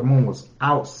 I thought the moon was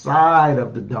outside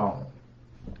of the dome.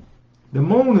 The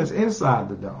moon is inside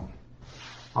the dome,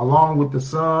 along with the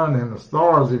sun and the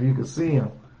stars, if you can see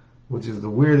them, which is the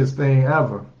weirdest thing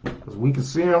ever. Because we can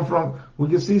see them we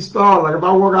can see stars. Like if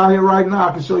I walk out here right now,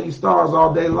 I can show you stars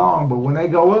all day long, but when they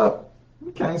go up,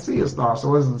 you can't see a star.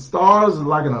 So is the stars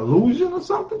like an illusion or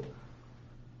something?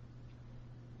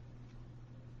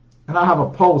 And I have a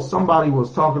post. Somebody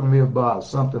was talking to me about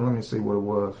something. Let me see what it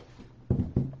was.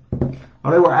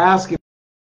 Oh, they were asking.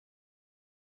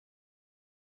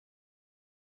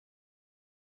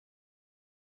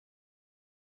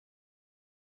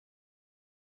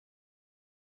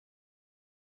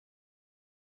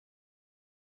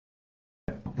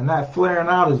 And that flaring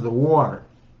out is the water.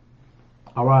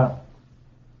 All right.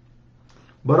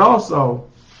 But also,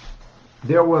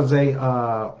 there was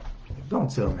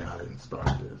don't tell me I didn't start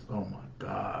this. Oh my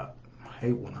God. I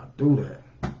hate when I do that.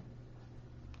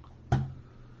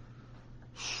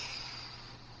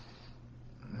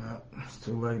 Yeah, it's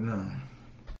too late now.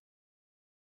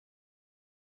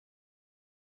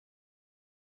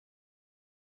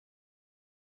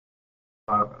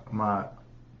 My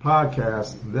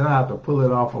podcast, then I have to pull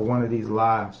it off of one of these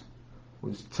lives,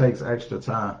 which takes extra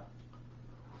time.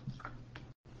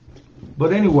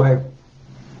 But anyway,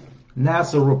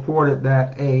 NASA reported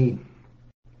that a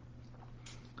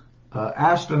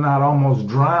astronaut almost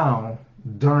drowned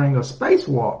during a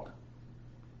spacewalk.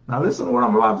 Now listen to what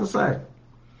I'm about to say.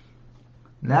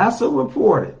 NASA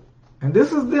reported, and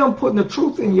this is them putting the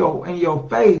truth in your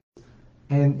face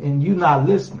and you not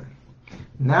listening.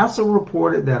 NASA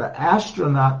reported that an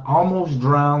astronaut almost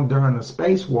drowned during a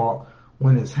spacewalk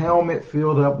when his helmet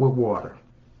filled up with water.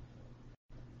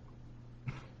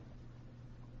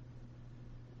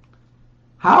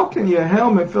 How can your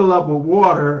helmet fill up with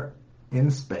water in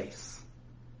space?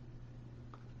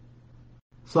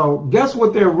 So guess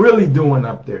what they're really doing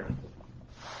up there?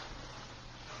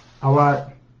 All right.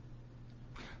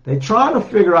 They're trying to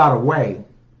figure out a way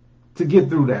to get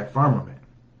through that firmament.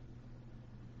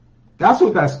 That's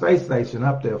what that space station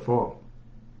up there for.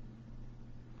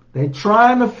 They're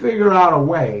trying to figure out a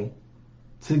way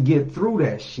to get through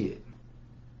that shit.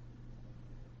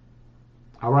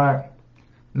 All right.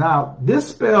 Now, this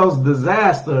spells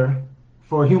disaster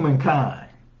for humankind.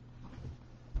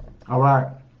 All right.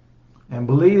 And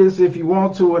believe this if you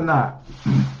want to or not.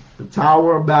 The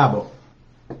Tower of Babel.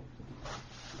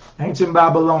 Ancient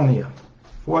Babylonia.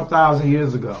 4,000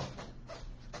 years ago.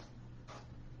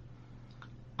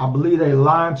 I believe they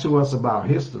lying to us about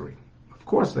history. Of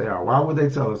course they are. Why would they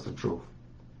tell us the truth?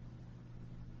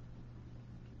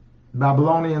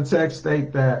 Babylonian texts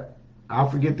state that, I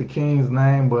forget the king's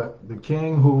name, but the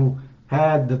king who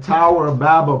had the Tower of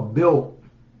Babel built,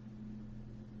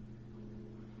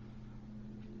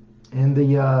 in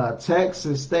the text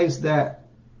it states that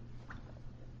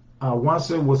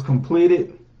once it was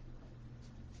completed,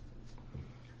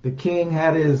 the king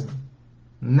had his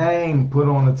name put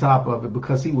on the top of it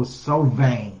because he was so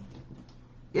vain.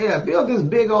 Yeah, build this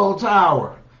big old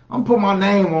tower. I'm gonna put my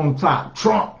name on top.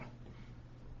 Trump.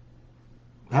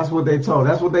 That's what they told.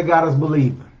 That's what they got us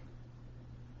believing.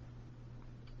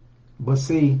 But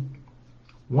see,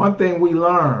 one thing we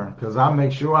learn, because I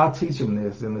make sure I teach them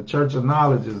this in the Church of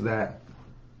Knowledge, is that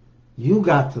you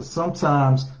got to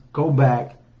sometimes go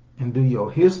back and do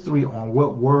your history on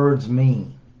what words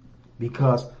mean.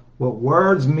 Because what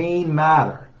words mean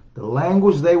matter. The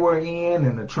language they were in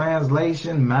and the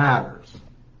translation matters.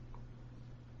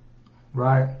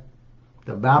 Right?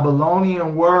 The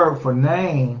Babylonian word for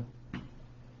name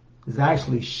is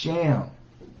actually Shem.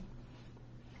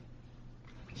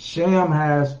 Shem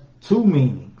has two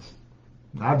meanings,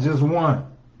 not just one.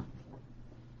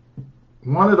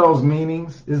 One of those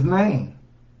meanings is name.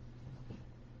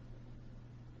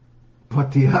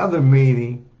 But the other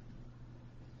meaning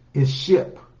is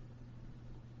ship.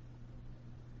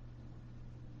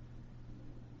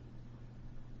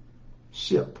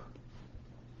 Ship.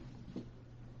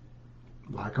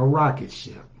 Like a rocket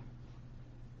ship.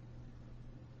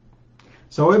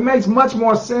 So it makes much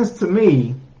more sense to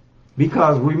me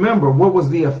because remember, what was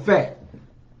the effect?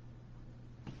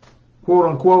 Quote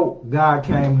unquote, God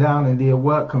came down and did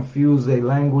what? Confuse their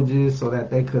languages so that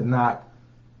they could not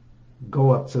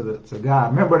go up to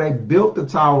God. Remember, they built the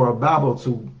Tower of Babel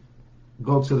to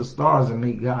go to the stars and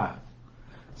meet God.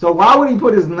 So why would he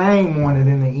put his name on it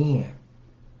in the end?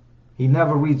 He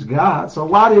never reached God, so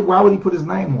why would he put his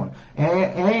name on it?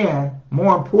 And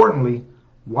more importantly,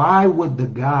 why would the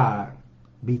God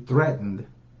be threatened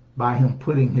by him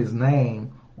putting his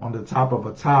name on the top of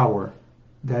a tower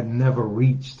that never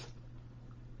reached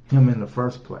him in the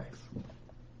first place?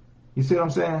 You see what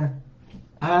I'm saying?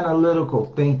 Analytical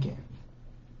thinking,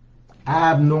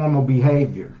 abnormal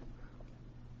behavior.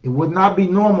 It would not be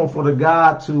normal for the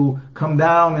God to come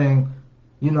down and,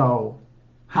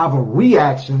 have a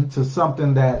reaction to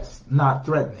something that's not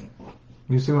threatening.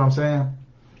 You see what I'm saying?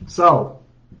 So,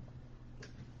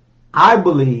 I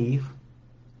believe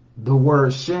the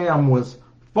word Shem was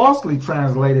falsely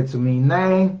translated to mean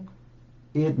name.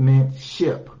 It meant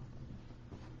ship.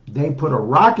 They put a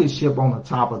rocket ship on the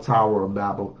top of Tower of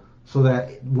Babel so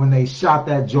that when they shot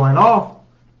that joint off,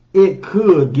 it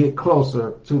could get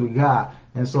closer to the God.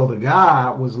 And so the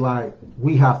God was like,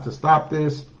 we have to stop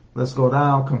this. Let's go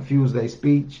down, confuse their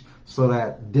speech so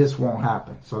that this won't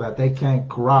happen, so that they can't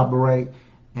corroborate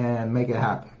and make it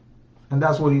happen. And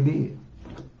that's what he did.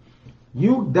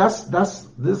 That's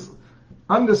this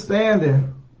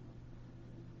understanding,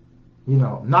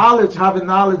 knowledge, having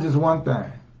knowledge is one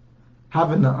thing.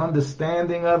 Having the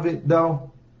understanding of it,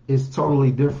 though, is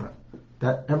totally different.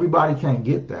 That everybody can't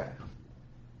get that.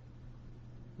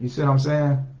 You see what I'm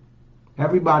saying?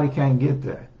 Everybody can't get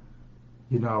that.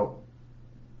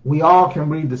 We all can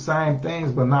read the same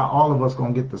things, but not all of us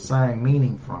going to get the same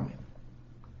meaning from it.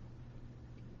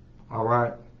 All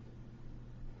right?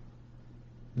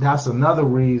 That's another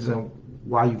reason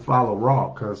why you follow Raw,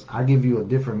 because I give you a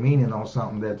different meaning on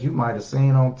something that you might have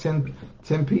seen on 10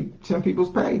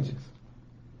 people's pages.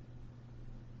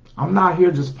 I'm not here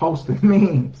just posting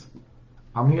memes.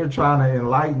 I'm here trying to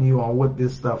enlighten you on what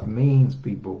this stuff means,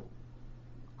 people.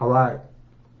 All right?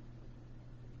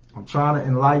 I'm trying to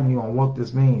enlighten you on what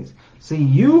this means. See,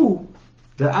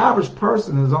 the average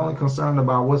person, is only concerned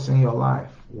about what's in your life.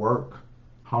 Work,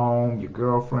 home, your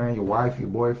girlfriend, your wife, your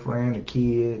boyfriend, the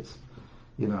kids.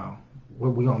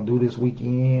 What we going to do this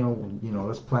weekend?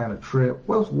 Let's plan a trip.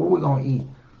 What we going to eat?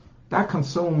 That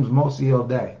consumes most of your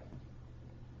day.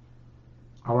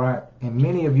 All right? And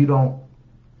many of you don't,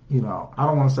 I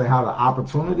don't want to say have the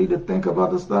opportunity to think of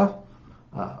other stuff,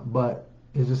 but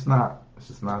it's just not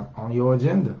on your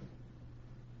agenda.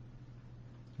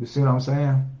 You see what I'm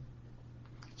saying?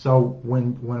 So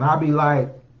when I be like,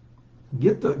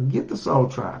 get the soul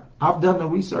tribe. I've done the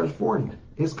research for you.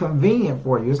 It's convenient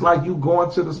for you. It's like you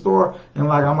going to the store and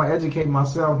like, I'm gonna educate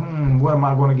myself. What am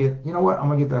I gonna get? You know what? I'm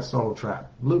gonna get that soul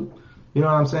trap. Luke. You know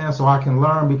what I'm saying? So I can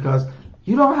learn, because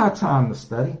you don't have time to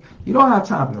study. You don't have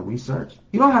time to research.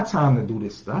 You don't have time to do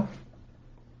this stuff.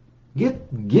 Get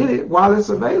it while it's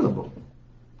available.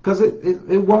 Because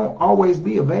it won't always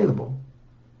be available.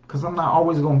 Because I'm not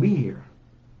always going to be here.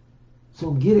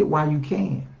 So get it while you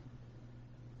can.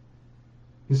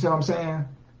 You see what I'm saying?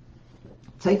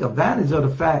 Take advantage of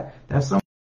the fact that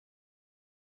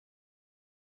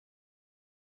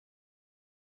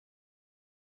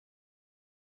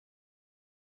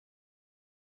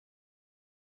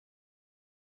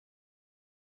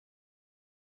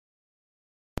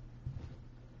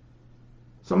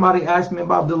somebody asked me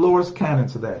about Dolores Cannon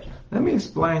today. Let me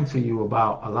explain to you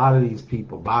about a lot of these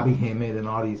people, Bobby Hemmett and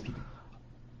all these.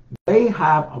 They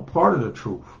have a part of the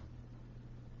truth.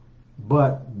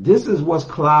 But this is what's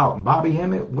clouding. Bobby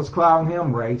Hemmett, what's clouding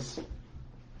him? Race.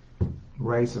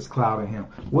 Race is clouding him.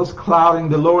 What's clouding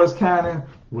Dolores Cannon?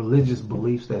 Religious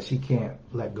beliefs that she can't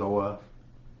let go of.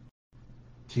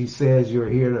 She says you're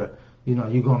here to,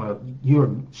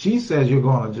 she says you're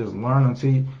going to just learn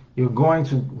until you're going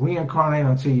to reincarnate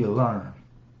until you learn.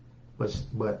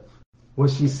 But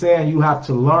what she's saying you have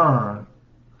to learn,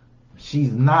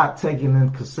 she's not taking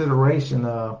into consideration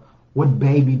of what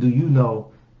baby do you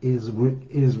know is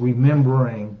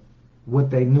remembering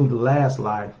what they knew the last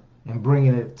life and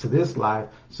bringing it to this life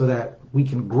so that we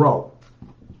can grow.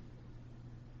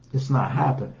 It's not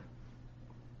happening.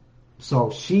 So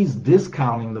she's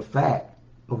discounting the fact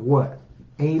of what?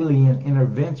 Alien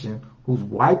intervention who's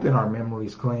wiping our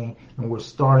memories clean, and we're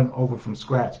starting over from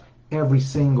scratch every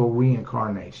single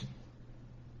reincarnation.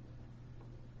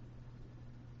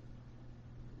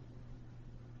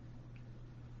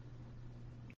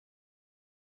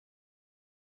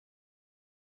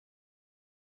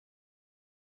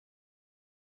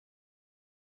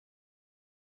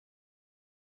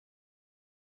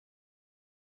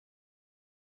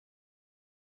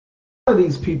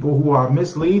 These people who are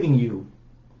misleading you,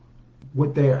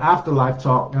 with their afterlife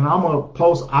talk. And I'm gonna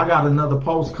post. I got another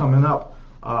post coming up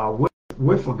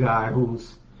with a guy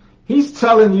he's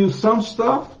telling you some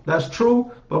stuff that's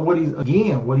true, but what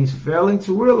he's failing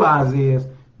to realize is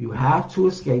you have to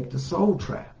escape the soul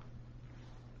trap.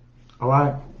 All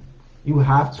right, you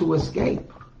have to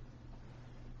escape.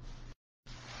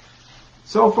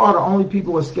 So far, the only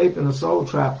people escaping the soul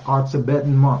trap are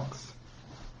Tibetan monks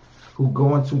who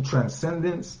go into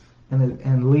transcendence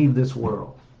and leave this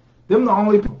world. Them the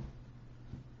only people.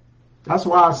 That's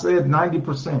why I said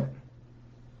 90%.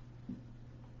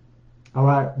 All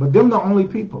right, but them the only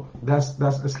people that's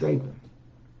escaping.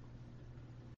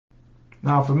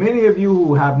 Now, for many of you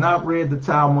who have not read the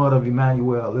Talmud of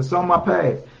Emmanuel, it's on my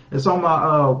page. It's on my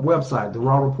website,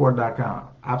 therawreport.com.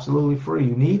 Absolutely free.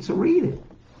 You need to read it.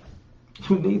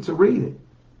 You need to read it.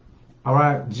 All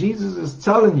right, Jesus is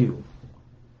telling you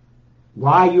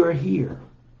why you're here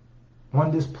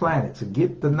on this planet, to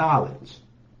get the knowledge.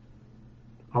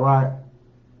 All right.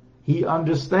 He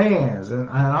understands, and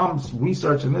I'm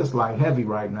researching this like heavy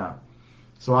right now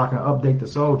so I can update the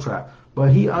soul trap.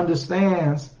 But he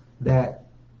understands that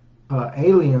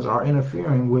aliens are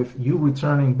interfering with you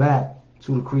returning back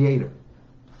to the Creator.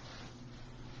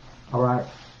 All right.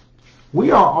 We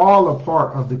are all a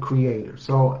part of the Creator.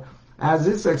 So as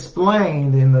it's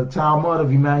explained in the Talmud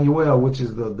of Emmanuel, which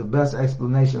is the best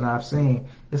explanation I've seen,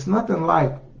 it's nothing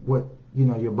like what,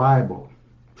 your Bible.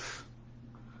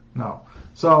 No.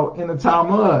 So in the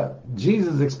Talmud,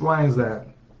 Jesus explains that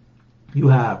you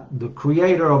have the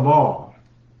Creator of all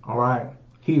right,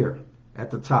 here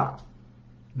at the top.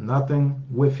 Nothing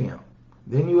with him.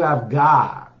 Then you have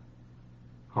God,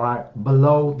 all right,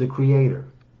 below the Creator.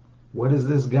 What is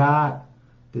this God?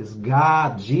 This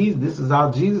God, Jesus, this is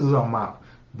how Jesus is on mouth.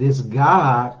 This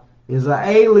God is an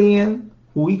alien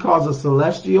who he calls a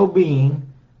celestial being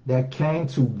that came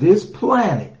to this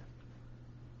planet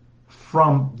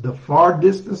from the far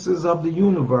distances of the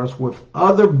universe with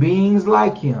other beings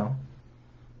like him,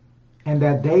 and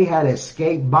that they had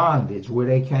escaped bondage where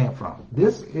they came from.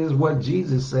 This is what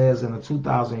Jesus says in a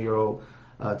 2,000-year-old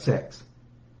text.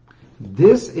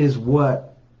 This is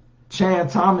what Chan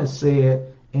Thomas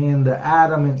said in the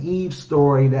Adam and Eve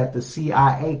story that the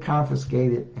CIA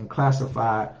confiscated and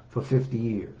classified for 50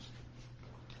 years.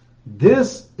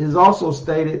 This is also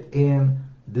stated in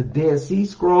the Dead Sea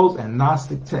Scrolls and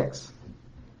Gnostic texts.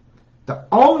 The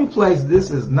only place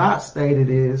this is not stated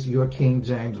is your King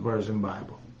James Version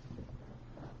Bible.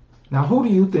 Now, who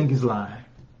do you think is lying?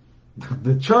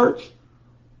 The church?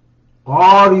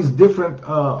 All these different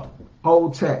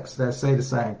old texts that say the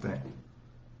same thing.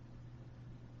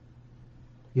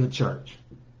 Your church.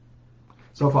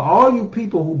 So for all you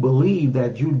people who believe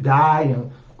that you die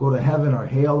and go to heaven or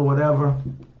hell or whatever,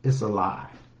 it's a lie.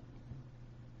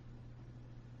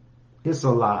 It's a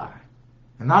lie.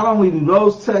 And not only do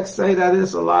those texts say that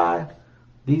it's a lie,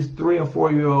 these 3 and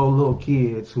 4-year-old little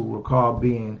kids who were called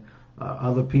being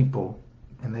other people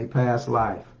in their past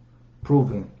life,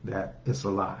 proving that it's a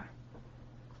lie.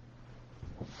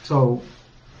 So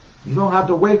you don't have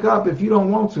to wake up if you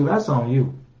don't want to. That's on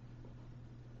you.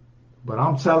 But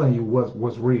I'm telling you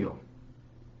what's real.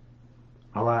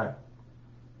 All right?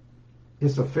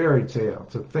 It's a fairy tale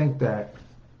to think that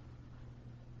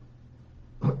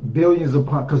billions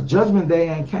upon, because Judgment Day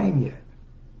ain't came yet,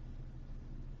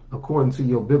 according to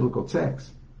your biblical text.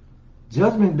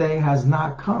 Judgment Day has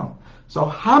not come. So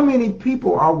how many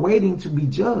people are waiting to be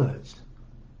judged?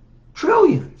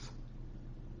 Trillions.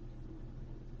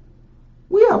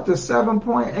 We up to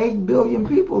 7.8 billion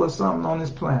people or something on this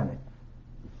planet.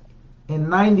 In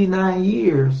 99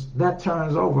 years, that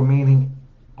turns over, meaning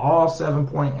all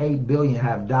 7.8 billion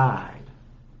have died.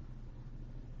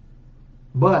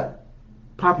 But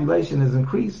population is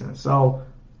increasing, so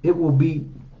they will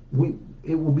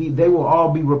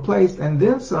all be replaced and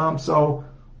then some. So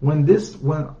when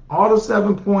all the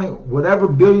 7 point whatever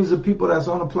billions of people that's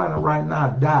on the planet right now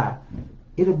die,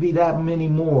 it'll be that many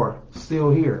more still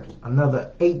here,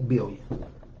 another 8 billion.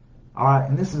 All right,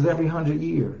 and this is every 100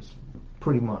 years,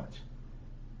 pretty much.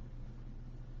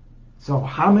 So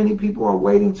how many people are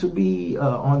waiting to be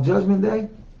on Judgment Day?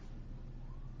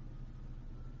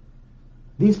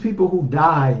 These people who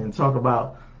die and talk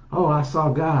about, oh, I saw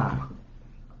God.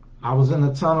 I was in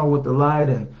the tunnel with the light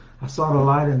and I saw the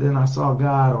light and then I saw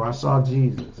God, or I saw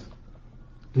Jesus.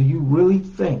 Do you really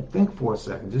think for a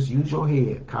second, just use your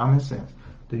head, common sense.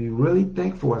 Do you really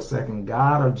think for a second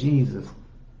God or Jesus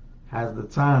has the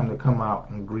time to come out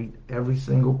and greet every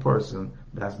single person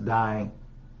that's dying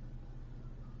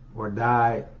or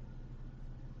died?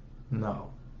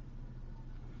 No.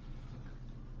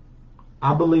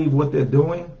 I believe what they're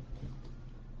doing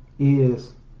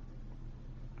is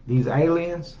these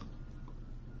aliens,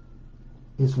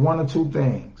 it's one or two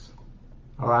things.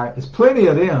 All right, it's plenty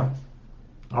of them.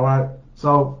 All right,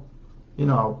 so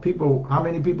people. How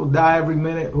many people die every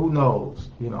minute? Who knows?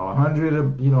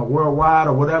 100, worldwide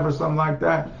or whatever, something like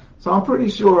that. So I'm pretty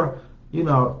sure, you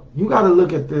got to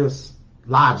look at this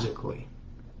logically.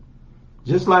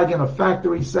 Just like in a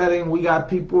factory setting, we got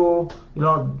people,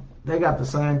 they got the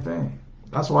same thing.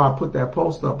 That's why I put that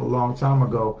post up a long time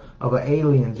ago of an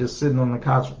alien just sitting on the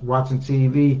couch watching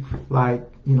TV, like,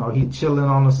 he chilling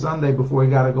on a Sunday before he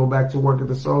got to go back to work at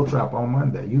the Soul Trap on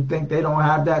Monday. You think they don't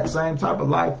have that same type of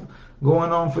life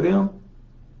going on for them?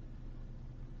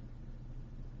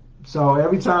 So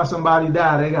every time somebody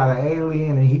died, they got an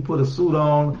alien and he put a suit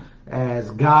on as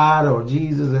God or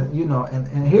Jesus,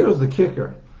 and here's the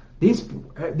kicker. These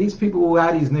people who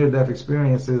had these near-death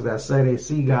experiences that say they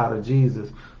see God or Jesus,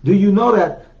 do you know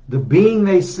that the being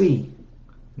they see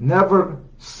never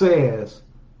says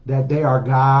that they are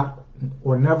God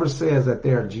or never says that they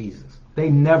are Jesus?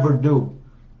 They never do.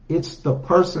 It's the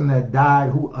person that died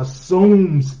who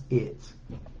assumes it.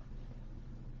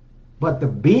 But the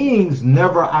beings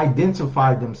never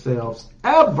identified themselves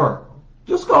ever.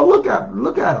 Just go look at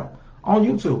them on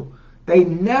YouTube. They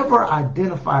never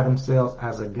identify themselves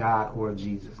as a God or a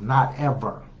Jesus. Not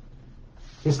ever.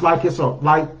 It's like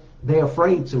they're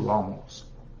afraid to almost.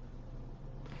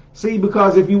 See,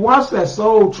 because if you watch that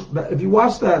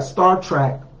Star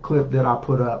Trek clip that I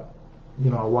put up,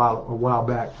 a while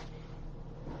back,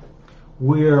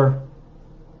 where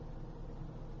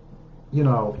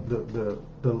the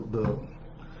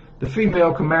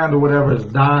female commander, whatever, is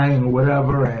dying or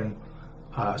whatever, and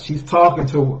she's talking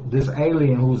to this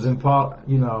alien who's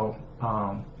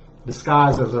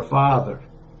disguised as her father,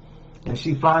 and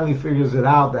she finally figures it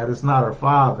out that it's not her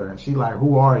father, and she's like,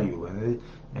 "Who are you?"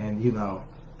 And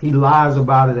he lies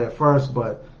about it at first,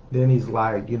 but then he's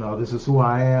like, "This is who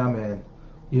I am," and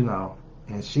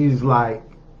and she's like,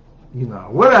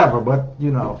 whatever, but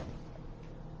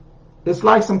it's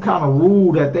like some kind of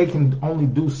rule that they can only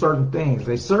do certain things.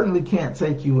 They certainly can't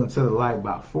take you into the light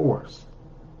by force.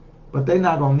 But they're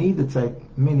not going to need to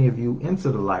take many of you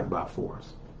into the light by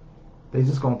force. They're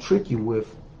just going to trick you with,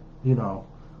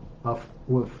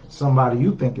 with somebody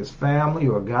you think is family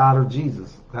or God or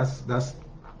Jesus. That's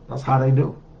how they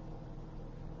do.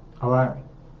 All right.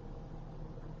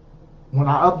 When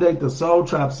I update the Soul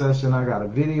Trap session, I got a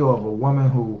video of a woman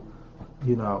who,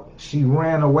 she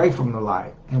ran away from the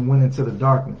light and went into the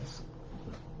darkness.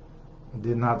 It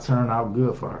did not turn out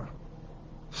good for her.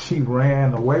 She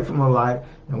ran away from the light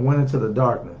and went into the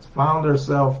darkness. Found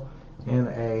herself in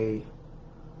a,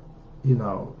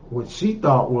 what she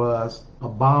thought was a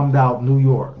bombed out New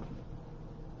York.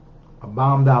 A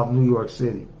bombed out New York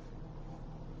City.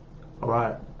 All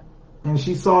right. And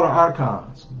she saw the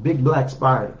archons, big black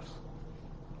spiders.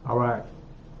 All right.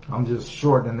 I'm just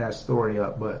shortening that story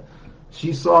up, but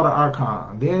she saw the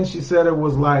archon. Then she said it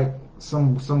was like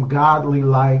some godly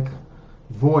like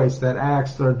voice that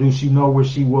asked her, do she know where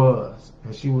she was?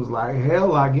 And she was like,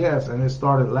 hell, I guess. And it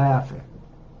started laughing.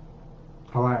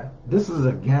 All right. This is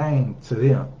a game to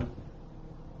them.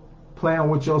 Playing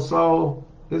with your soul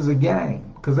is a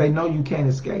game because they know you can't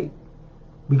escape.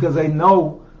 Because they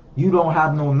know you don't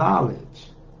have no knowledge.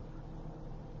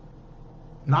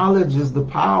 Knowledge is the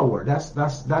power.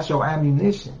 That's your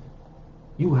ammunition.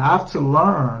 You have to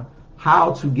learn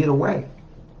how to get away.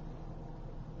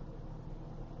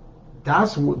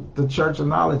 That's what the Church of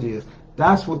Knowledge is.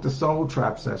 That's what the Soul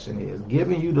Trap session is.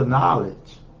 Giving you the knowledge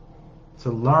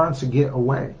to learn to get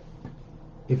away.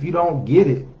 If you don't get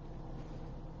it,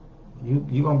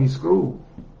 you're going to be screwed.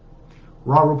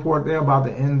 Raw report there, about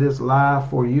to end this live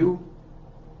for you.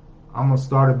 I'm going to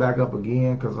start it back up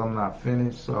again because I'm not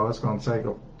finished. So it's going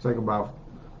to take about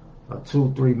a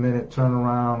 2-3 minute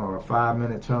turnaround or a 5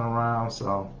 minute turnaround.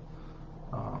 So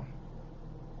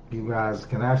you guys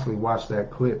can actually watch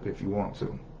that clip if you want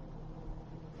to.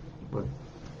 But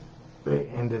they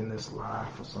ending this live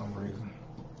for some reason.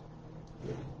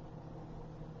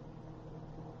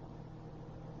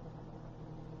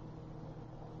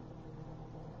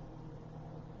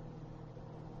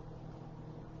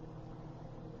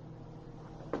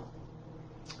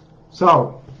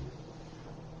 So,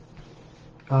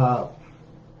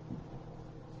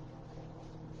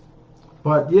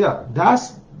 but yeah,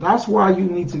 that's why you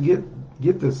need to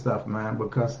get this stuff, man,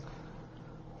 because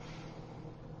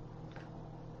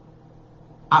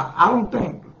I don't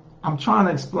think, I'm trying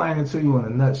to explain it to you in a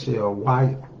nutshell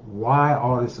why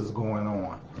all this is going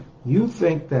on. You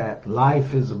think that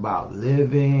life is about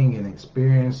living and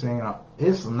experiencing.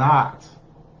 It's not.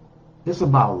 It's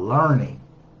about learning.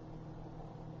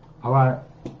 All right.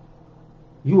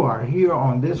 You are here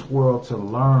on this world to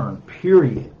learn,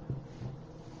 period.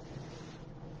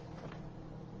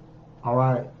 All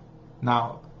right.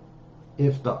 Now,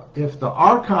 if the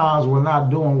archons were not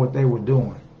doing what they were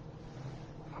doing,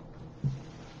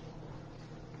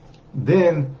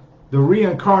 then the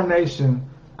reincarnation,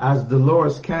 as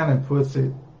Dolores Cannon puts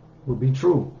it, would be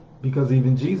true, because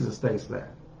even Jesus states that.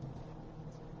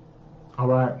 All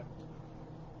right,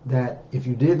 that if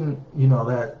you didn't,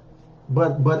 that,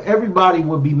 but everybody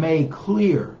would be made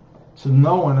clear to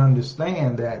know and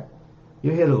understand that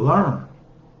you're here to learn.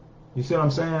 You see what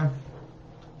I'm saying?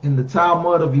 In the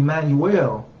Talmud of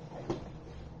Emmanuel,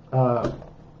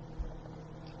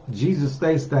 Jesus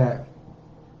states that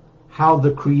how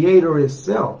the Creator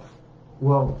itself,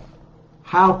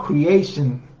 how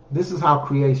creation, this is how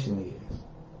creation is,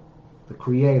 the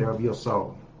Creator of your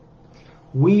soul.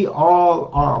 We all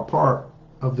are a part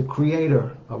of the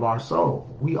Creator of our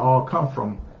soul. We all come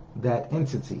from that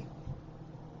entity.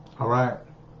 All right?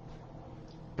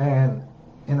 And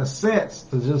in a sense,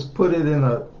 to just put it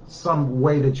in some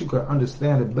way that you could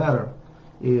understand it better,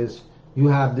 is you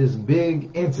have this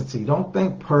big entity. Don't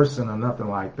think person or nothing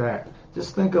like that.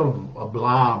 Just think of a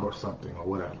blob or something or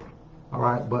whatever. All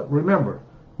right? But remember,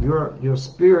 your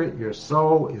spirit, your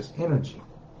soul is energy.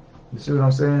 You see what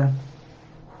I'm saying?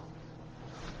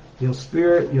 Your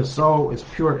spirit, your soul is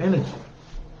pure energy.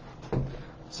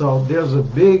 So there's a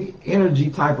big energy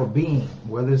type of being,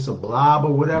 whether it's a blob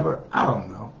or whatever, I don't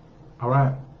know. All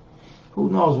right? Who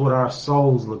knows what our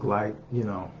souls look like,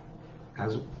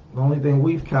 as the only thing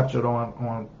we've captured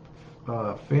on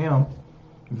film,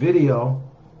 video,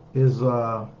 is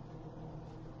a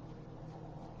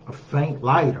faint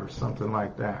light or something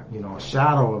like that, a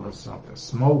shadow of something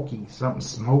smoky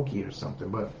or something.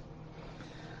 But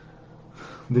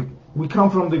we come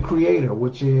from the Creator,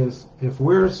 which is, if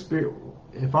our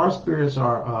spirits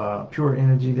are pure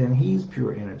energy, then He's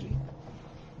pure energy.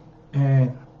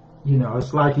 And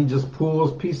it's like He just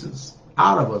pulls pieces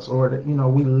out of us, or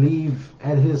we leave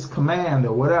at His command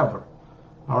or whatever.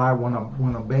 All right,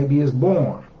 when a baby is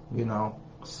born,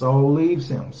 soul leaves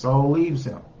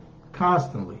him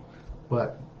constantly.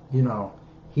 But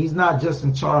He's not just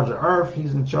in charge of earth,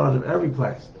 He's in charge of every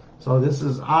place. So this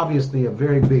is obviously a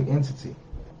very big entity.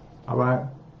 All right.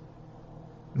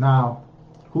 Now,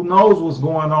 who knows what's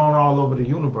going on all over the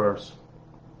universe?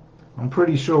 I'm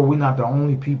pretty sure we're not the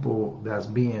only people that's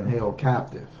being held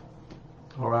captive.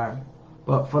 All right.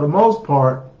 But for the most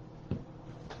part,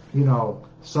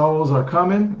 souls are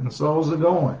coming and souls are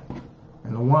going.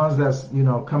 And the ones that's,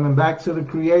 coming back to the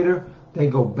Creator, they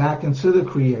go back into the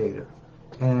Creator.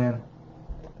 And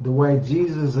the way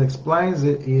Jesus explains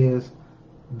it is,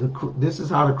 this is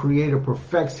how the Creator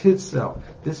perfects Himself.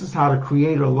 This is how the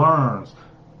Creator learns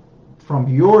from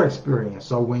your experience.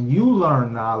 So when you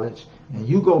learn knowledge and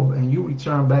you go and you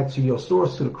return back to your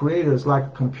source, to the Creator, it's like a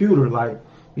computer. Like,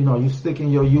 you sticking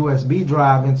your USB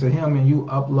drive into Him and you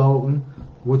uploading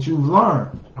what you've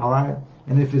learned. All right.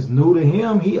 And if it's new to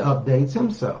Him, He updates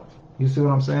Himself. You see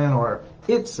what I'm saying? Or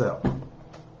itself.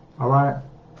 All right.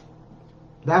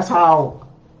 That's how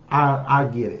I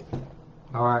get it.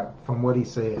 All right, from what He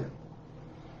said.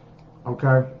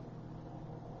 Okay?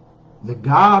 The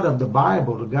God of the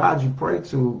Bible, the God you pray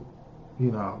to,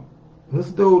 this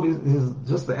dude is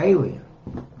just an alien.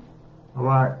 All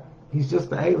right? He's just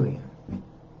an alien.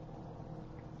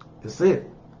 That's it.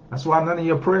 That's why none of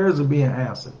your prayers are being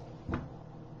answered.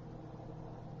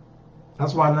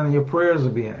 That's why none of your prayers are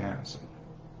being answered.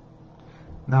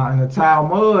 Now, in the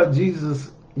Talmud,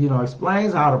 Jesus,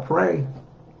 explains how to pray.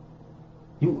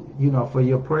 For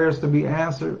your prayers to be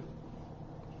answered.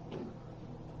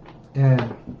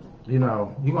 And, you're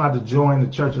going to have to join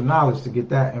the Church of Knowledge to get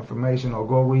that information, or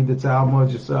go read the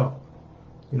Talmud yourself.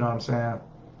 You know what I'm saying?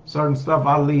 Certain stuff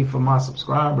I leave for my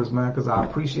subscribers, man, because I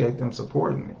appreciate them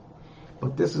supporting me.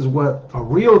 But this is what a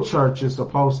real church is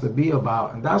supposed to be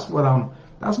about. And that's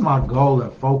my goal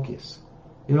and focus.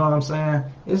 You know what I'm saying?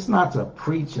 It's not to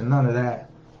preach and none of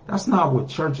that. That's not what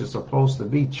church is supposed to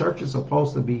be. Church is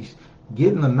supposed to be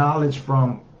getting the knowledge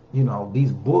from,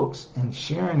 these books and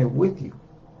sharing it with you.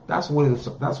 That's what it's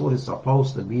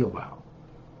supposed to be about.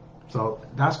 So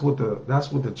that's what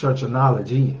the Church of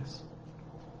Knowledge is.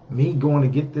 Me going to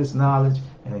get this knowledge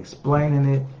and explaining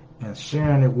it and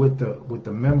sharing it with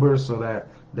the members so that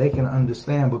they can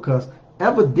understand, because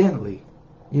evidently,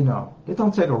 it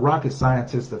don't take a rocket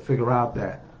scientist to figure out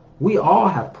that we all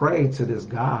have prayed to this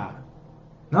God.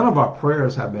 None of our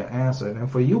prayers have been answered. And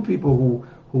for you people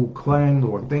who claimed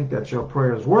or think that your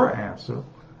prayers were answered,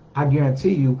 I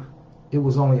guarantee you it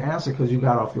was only answered because you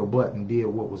got off your butt and did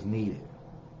what was needed.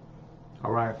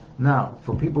 All right. Now,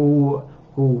 for people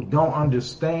who don't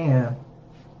understand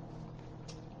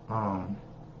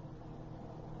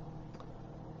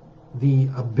the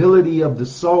ability of the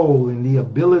soul and the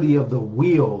ability of the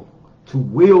will to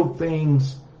will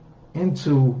things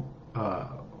into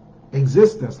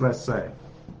existence, let's say.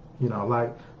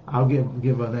 Like, I'll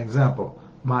give an example.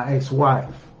 My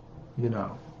ex-wife,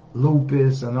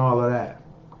 lupus and all of that.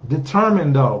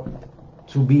 Determined, though,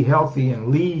 to be healthy and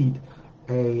lead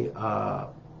a,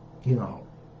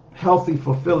 healthy,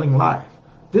 fulfilling life.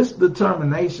 This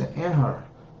determination in her,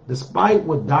 despite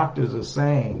what doctors are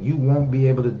saying, you won't be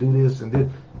able to do this and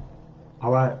this,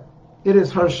 all right? It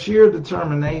is her sheer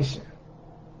determination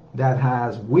that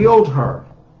has willed her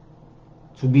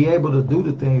to be able to do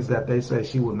the things that they say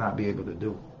she will not be able to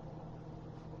do.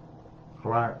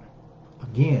 All right?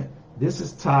 Again, this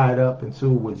is tied up into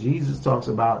what Jesus talks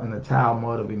about in the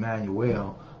Talmud of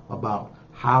Emmanuel about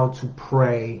how to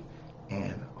pray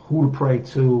and who to pray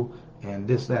to and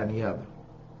this, that, and the other.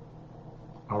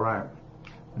 All right?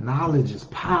 Knowledge is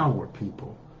power,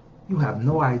 people. You have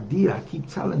no idea. I keep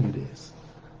telling you this.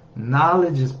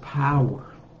 Knowledge is power.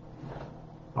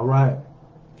 All right?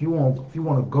 If you want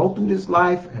to go through this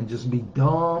life and just be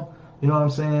dumb, you know what I'm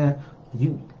saying?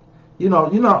 I'm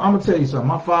gonna tell you something.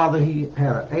 My father, he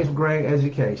had an 8th grade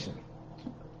education.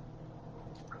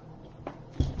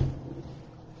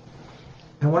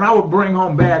 And when I would bring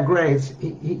home bad grades,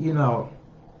 he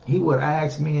would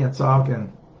ask me and talk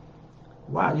and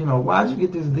why'd you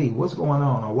get this D? What's going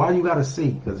on? Or why you got a C?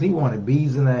 Because he wanted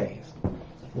B's and A's.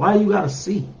 Why you got a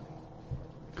C?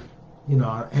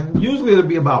 And usually it'll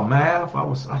be about math.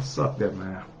 I sucked at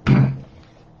math.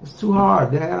 It's too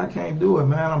hard, Dad. I can't do it,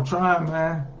 man. I'm trying,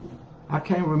 man. I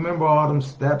can't remember all them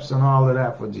steps and all of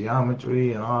that for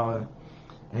geometry and all that.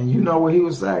 And you know what he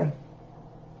would say?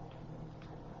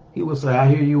 He would say, I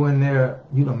hear you in there,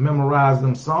 you done memorize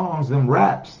them songs, them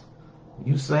raps.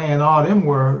 You saying all them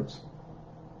words.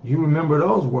 You remember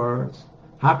those words.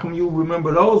 How come you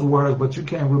remember those words, but you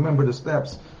can't remember the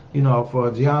steps,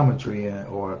 for geometry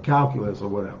or calculus or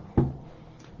whatever?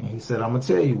 And he said, I'm going to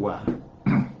tell you why.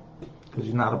 Because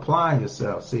you're not applying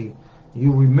yourself. See,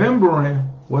 you remembering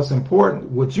what's important,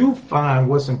 what you find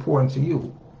what's important to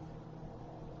you.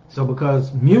 So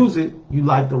because music, you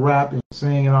like to rap and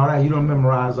sing and all that, you don't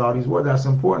memorize all these words, that's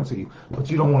important to you.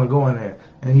 But you don't want to go in there.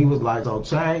 And he was like, oh,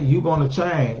 change, you're going to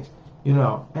change,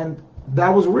 And that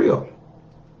was real.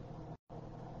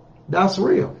 That's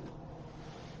real.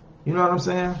 You know what I'm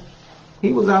saying?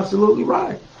 He was absolutely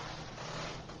right.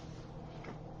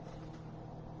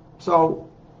 So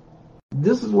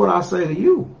this is what I say to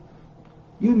you.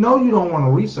 You don't want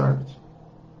to research.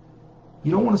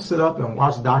 You don't want to sit up and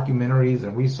watch documentaries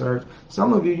and research.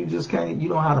 Some of you just can't, you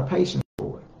don't have the patience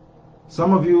for it.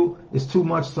 Some of you, it's too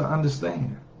much to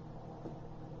understand.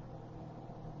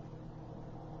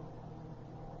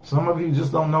 Some of you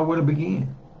just don't know where to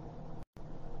begin.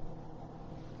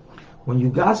 When you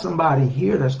got somebody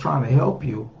here that's trying to help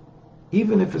you,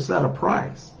 even if it's at a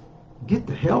price, get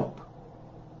the help.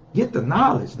 Get the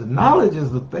knowledge. The knowledge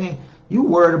is the thing. You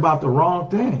worried about the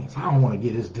wrong things. I don't want to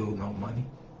get this dude no money.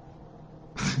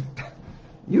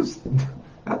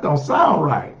 That don't sound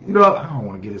right. I don't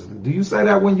want to get this dude. Do you say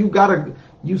that when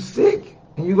you sick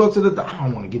and you go to the doctor? I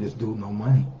don't want to get this dude no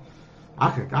money. I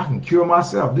can cure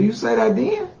myself. Do you say that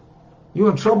then? You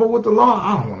in trouble with the law?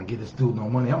 I don't want to get this dude no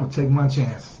money. I'm going to take my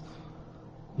chances.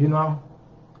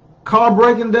 Car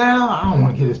breaking down? I don't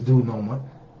want to get this dude no money.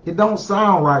 It don't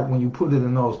sound right when you put it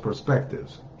in those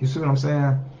perspectives. You see what I'm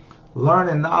saying?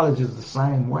 Learning knowledge is the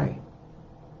same way.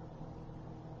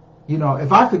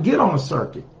 If I could get on a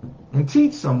circuit and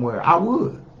teach somewhere, I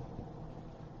would.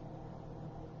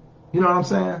 You know what I'm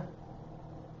saying?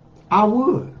 I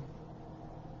would.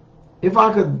 If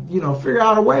I could, figure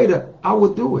out a way I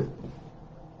would do it.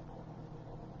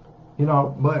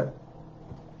 But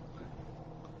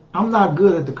I'm not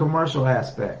good at the commercial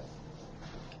aspect.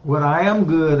 What I am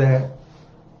good at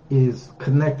is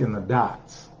connecting the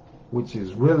dots, which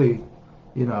is really,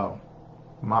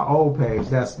 my old page.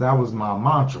 That was my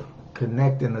mantra,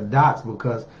 connecting the dots,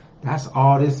 because that's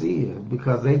all this is.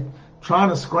 Because they trying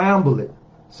to scramble it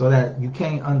so that you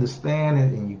can't understand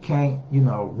it and you can't,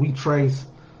 retrace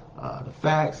the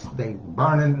facts. They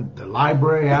burning the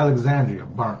Library of Alexandria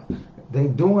burnt. They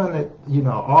doing it,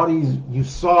 all these, you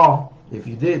saw, if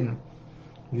you didn't,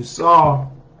 you saw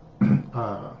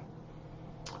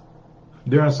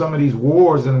during some of these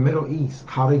wars in the Middle East,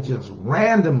 how they just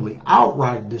randomly,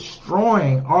 outright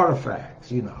destroying artifacts,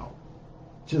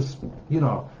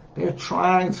 they're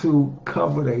trying to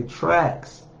cover their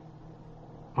tracks.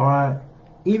 All right.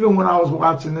 Even when I was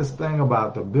watching this thing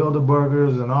about the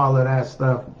Bilderbergers and all of that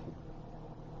stuff,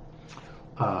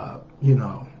 you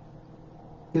know,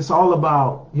 it's all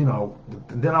about, you know,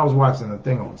 then I was watching the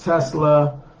thing on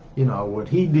Tesla, you know, what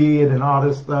he did and all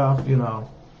this stuff, you know.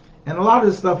 And a lot of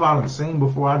this stuff I've seen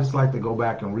before. I just like to go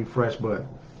back and refresh, but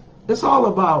it's all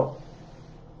about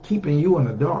keeping you in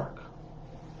the dark.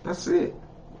 That's it.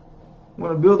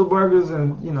 When the Bilderbergers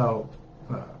and, you know,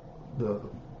 the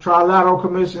Trilateral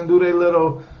Commission do their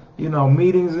little, you know,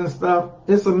 meetings and stuff,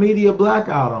 it's a media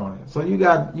blackout on it. So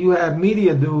you had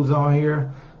media dudes on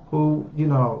here who, you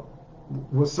know,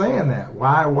 was saying that.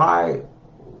 Why,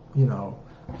 you know,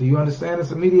 do you understand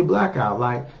it's a media blackout?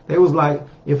 Like, they was like,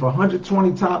 if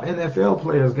 120 top NFL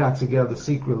players got together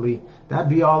secretly, that'd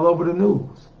be all over the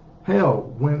news.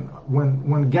 Hell,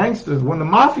 when gangsters, when the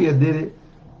mafia did it,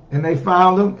 and they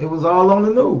found them, it was all on the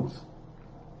news.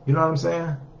 You know what I'm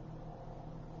saying?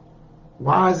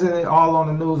 Why isn't it all on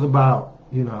the news about,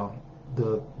 you know,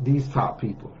 these top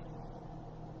people,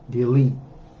 the elite?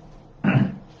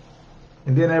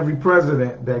 And then every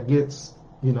president that gets,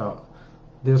 you know,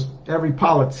 there's every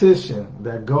politician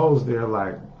that goes there,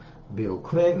 like Bill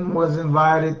Clinton was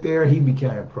invited there, he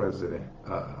became president.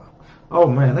 Oh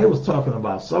man, they was talking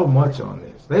about so much on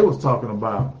this. They was talking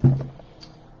about,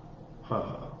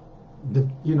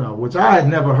 you know, which I had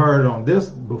never heard on this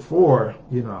before.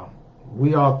 You know,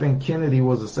 we all think Kennedy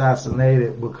was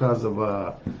assassinated because of,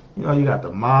 you know, you got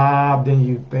the mob, then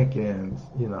you thinking,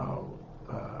 you know,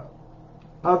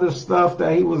 other stuff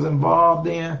that he was involved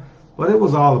in, but it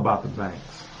was all about the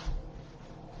banks.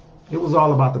 It was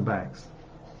all about the banks.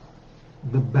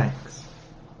 The banks.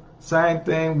 Same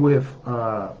thing with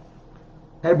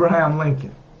Abraham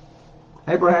Lincoln.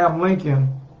 Abraham Lincoln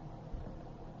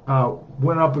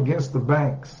went up against the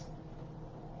banks.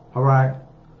 All right.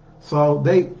 So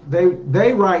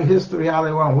they write history how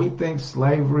they want. We think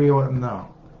slavery or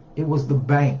no. It was the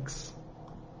banks.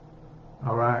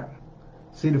 All right.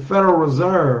 See, the Federal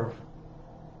Reserve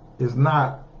is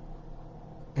not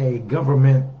a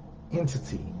government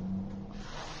entity.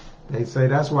 They say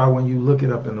that's why when you look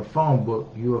it up in the phone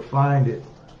book, you will find it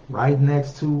right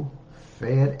next to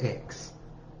FedEx.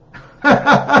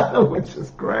 Which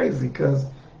is crazy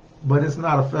but it's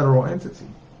not a federal entity.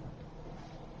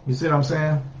 You see what I'm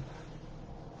saying?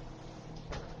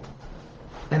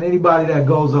 And anybody that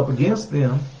goes up against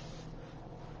them,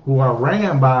 who are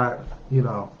ran by, you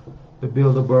know, the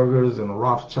Bilderbergers and the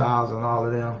Rothschilds and all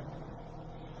of them,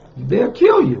 they'll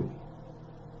kill you.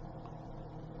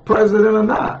 President or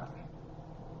not.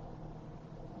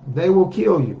 They will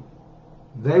kill you.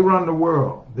 They run the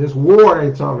world. This war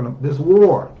they talking about, this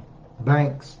war,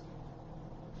 banks,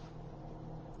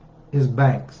 is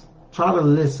banks. Try to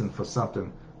listen for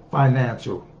something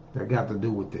financial that got to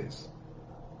do with this.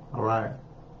 All right?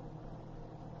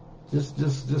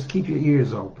 Just keep your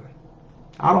ears open.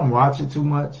 I don't watch it too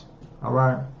much. All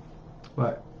right?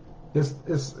 But it's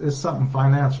something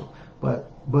financial.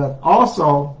 But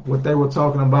also what they were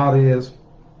talking about is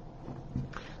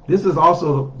this is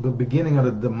also the beginning of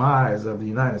the demise of the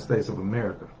United States of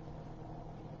America.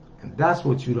 And that's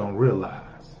what you don't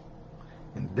realize.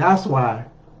 And that's why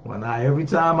every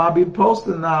time I be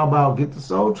posting now about Get the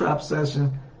Soul Trap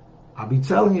session, I be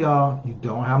telling y'all you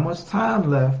don't have much time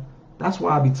left. That's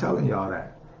why I be telling y'all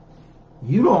that.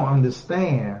 You don't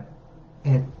understand.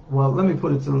 And well, let me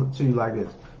put it to you like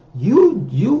this.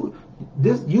 You've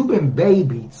been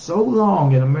babied so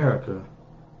long in America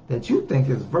that you think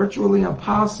it's virtually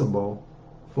impossible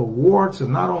for war to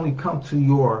not only come to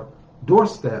your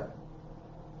doorstep,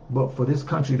 but for this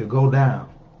country to go down.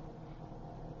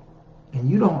 And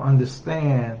you don't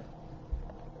understand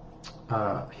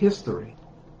history.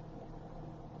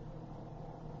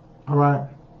 All right?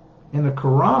 In the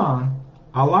Quran,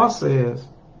 Allah says,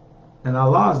 and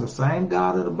Allah is the same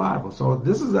God of the Bible. So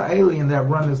this is an alien that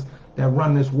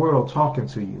run this world talking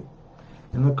to you.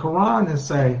 In the Quran, it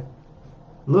say,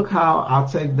 look how I'll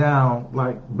take down,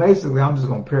 like, basically, I'm just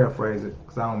going to paraphrase it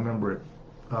because I don't remember it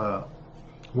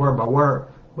word by word.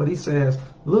 But he says,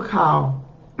 look how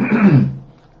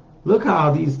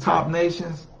these top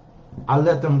nations, I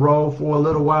let them roll for a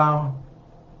little while,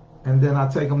 and then I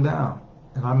take them down,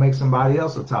 and I make somebody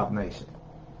else a top nation.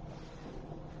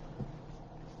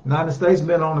 United States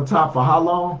been on the top for how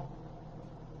long?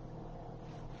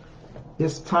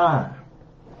 It's time.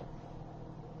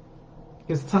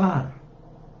 It's time.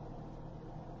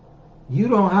 You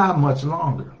don't have much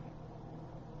longer.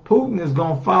 Putin is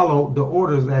going to follow the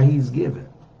orders that he's given.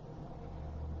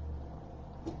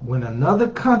 When another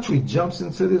country jumps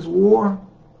into this war,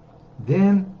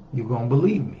 then you're going to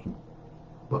believe me.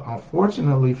 But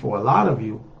unfortunately for a lot of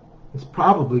you, it's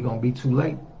probably going to be too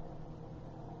late.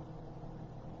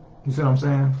 You see what I'm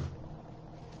saying?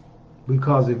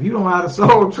 Because if you don't have a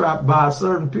soul trap by a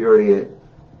certain period,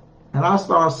 and I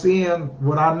start seeing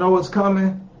what I know is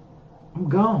coming, I'm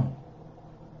gone.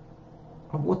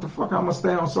 What the fuck I'm gonna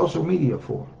stay on social media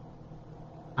for?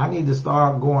 I need to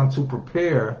start going to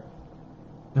prepare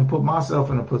and put myself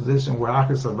in a position where I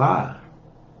can survive.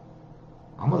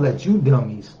 I'm gonna let you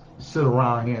dummies sit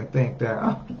around here and think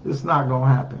that it's not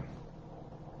gonna happen.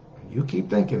 You keep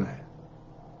thinking that.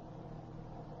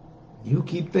 You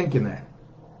keep thinking that.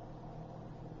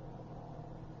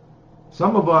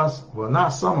 Some of us, well, not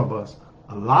some of us,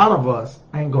 a lot of us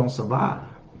ain't gonna survive.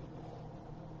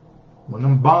 When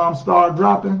them bombs start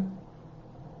dropping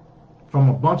from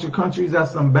a bunch of countries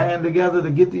that's done band together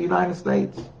to get the United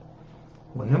States,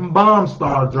 when them bombs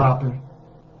start dropping,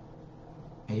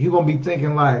 and you're gonna be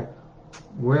thinking like,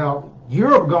 well,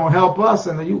 Europe gonna help us,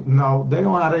 and no, they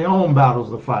don't have their own battles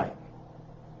to fight.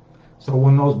 So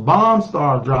when those bombs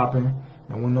start dropping,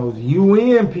 and when those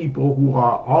UN people who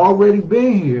are already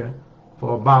been here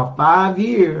for about 5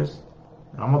 years,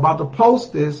 and I'm about to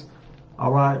post this,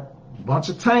 all right, bunch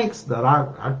of tanks that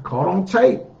I caught on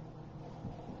tape,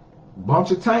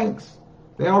 bunch of tanks,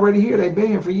 they already here, they've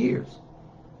been here for years.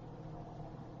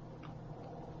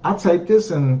 I taped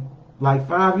this in like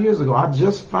 5 years ago. I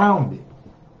just found it.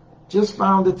 Just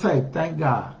found the tape, thank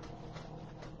God.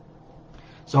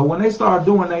 So when they start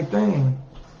doing their thing,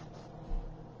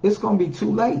 it's going to be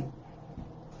too late.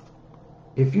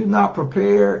 If you're not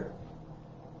prepared,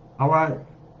 all right,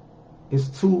 it's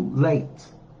too late.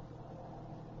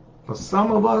 For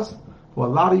some of us, for a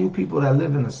lot of you people that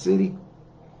live in the city,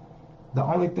 the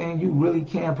only thing you really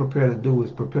can prepare to do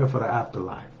is prepare for the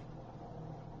afterlife.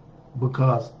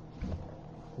 Because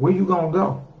where you gonna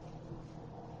go?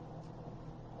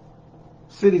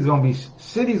 City's gonna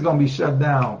be shut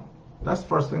down. That's the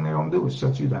first thing they're gonna do is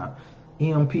shut you down.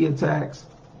 EMP attacks,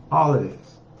 all of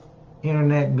this.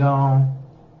 Internet gone.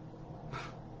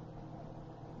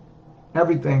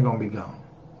 Everything gonna be gone.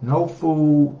 No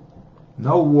food,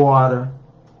 no water.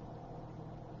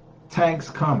 Tanks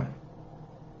coming.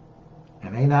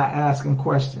 And they not asking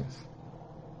questions.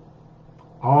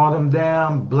 All them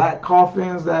damn black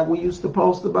coffins that we used to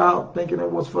post about, thinking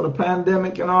it was for the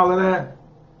pandemic and all of that.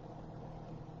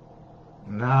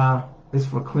 Nah, it's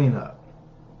for cleanup.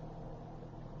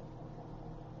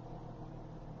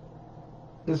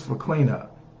 It's for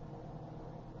cleanup.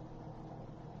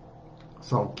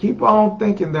 So keep on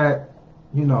thinking that,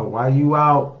 while you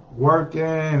out working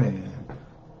and,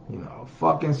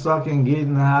 fucking, sucking,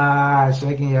 getting high,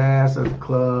 shaking your ass at the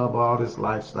club, all this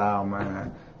lifestyle,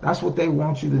 man. That's what they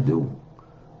want you to do.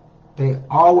 They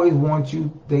always want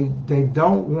you, they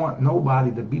don't want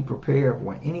nobody to be prepared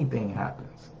when anything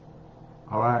happens.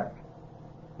 All right?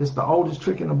 It's the oldest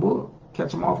trick in the book.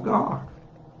 Catch them off guard.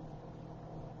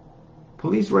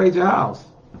 Police raid your house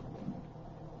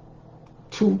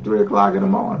 2, 3 o'clock in the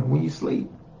morning when you sleep.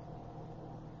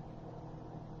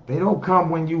 They don't come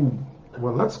when you,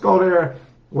 well, let's go there.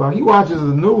 Well, he watches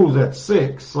the news at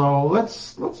 6, so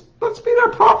let's be there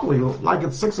properly, like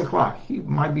at 6 o'clock. He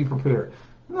might be prepared.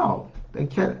 No,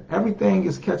 everything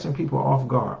is catching people off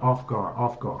guard.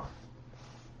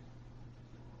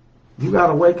 You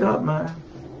gotta wake up, man.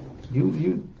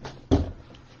 You.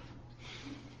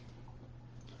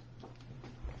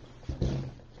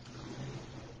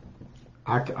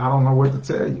 I don't know what to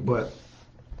tell you, but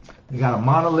you got a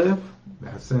monolith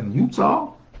that's in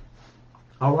Utah.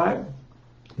 All right.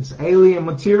 It's alien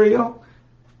material.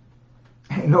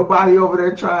 Ain't nobody over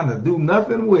there trying to do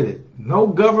nothing with it. No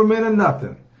government or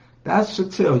nothing. That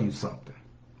should tell you something.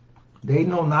 They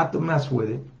know not to mess with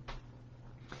it.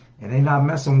 And they not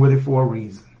messing with it for a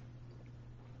reason.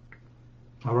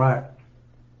 All right?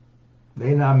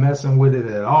 They not messing with it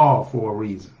at all for a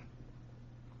reason.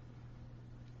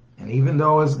 And even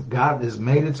though it's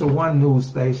made it to one news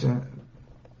station,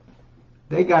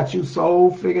 they got you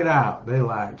so figured out. They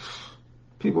like,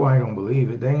 people ain't gonna believe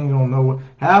it. They ain't gonna know.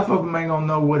 Half of them ain't gonna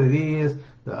know what it is.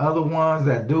 The other ones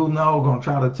that do know gonna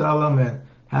try to tell them, and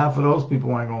half of those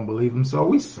people ain't gonna believe them. So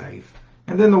we safe.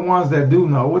 And then the ones that do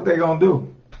know, what they gonna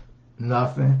do?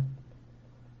 Nothing.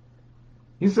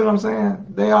 You see what I'm saying?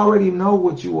 They already know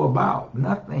what you about.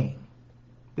 Nothing.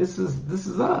 This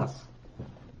is us.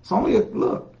 It's only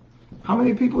look. How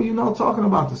many people you know talking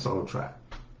about the soul trap?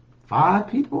 5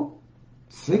 people?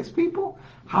 6 people?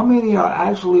 How many are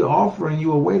actually offering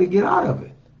you a way to get out of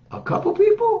it? A couple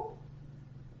people?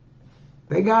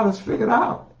 They got us figured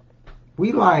out.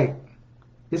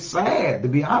 It's sad, to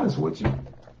be honest with you.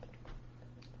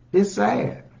 It's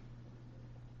sad.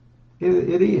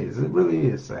 It is. It really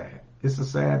is sad. It's a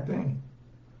sad thing.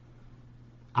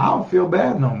 I don't feel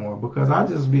bad no more because I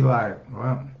just be like,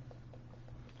 well,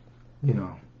 You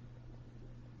know,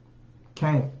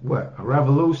 can't, what, a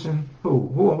revolution? Who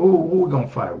we gonna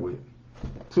fight with?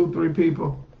 2, 3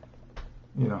 people?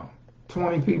 You know,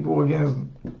 20 people against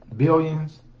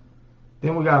billions?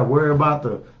 Then we gotta worry about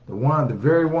the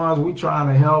very ones we trying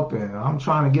to help and I'm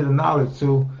trying to get a knowledge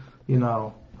to, you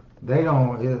know, they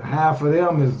don't, half of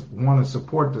them is want to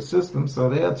support the system, so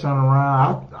they'll turn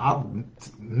around, I'll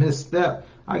misstep,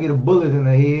 I get a bullet in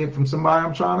the head from somebody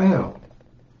I'm trying to help.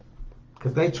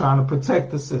 Because they trying to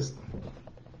protect the system.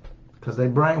 Because they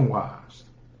brainwashed.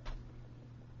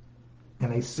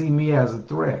 And they see me as a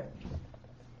threat.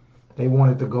 They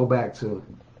wanted to go back to,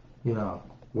 you know,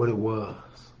 what it was.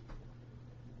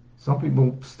 Some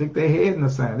people stick their head in the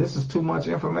sand. This is too much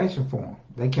information for them.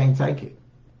 They can't take it.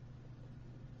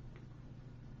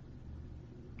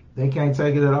 They can't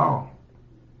take it at all.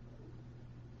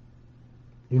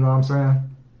 You know what I'm saying?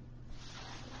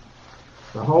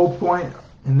 The whole point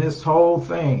in this whole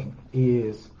thing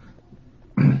is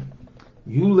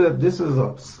you live, this is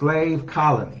a slave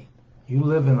colony. You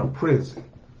live in a prison.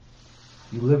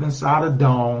 You live inside a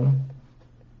dome,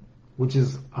 which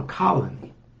is a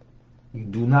colony. You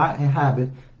do not inhabit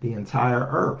the entire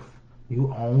earth.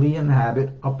 You only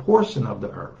inhabit a portion of the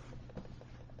earth.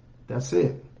 That's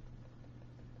it.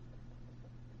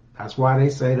 That's why they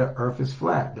say the earth is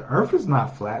flat. The earth is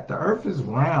not flat. The earth is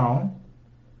round.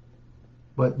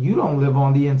 But you don't live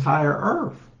on the entire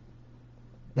earth.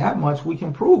 That much we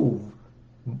can prove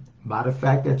by the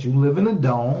fact that you live in a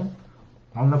dome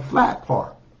on the flat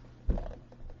part.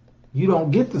 You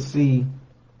don't get to see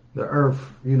the earth,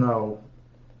 you know,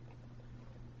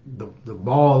 the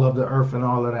ball of the earth and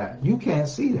all of that. You can't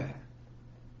see that.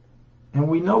 And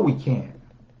we know we can't.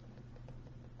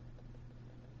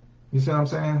 You see what I'm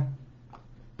saying?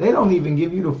 They don't even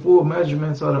give you the full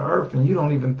measurements of the earth and you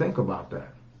don't even think about that.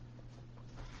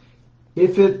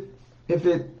 If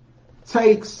it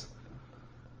takes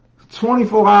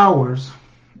 24 hours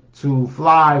to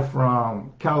fly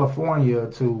from California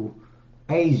to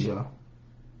Asia,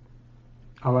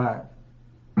 all right,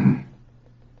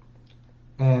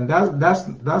 and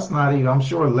that's not even, I'm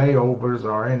sure layovers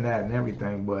are in that and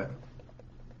everything, but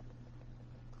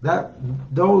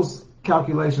those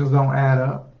calculations don't add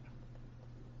up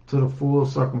to the full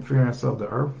circumference of the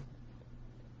earth.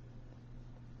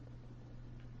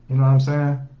 You know what I'm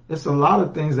saying? It's a lot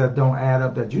of things that don't add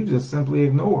up that you just simply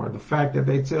ignore. The fact that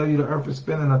they tell you the earth is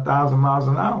spinning 1,000 miles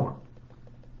an hour.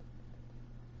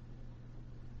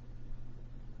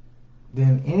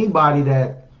 Then anybody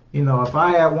that, you know, if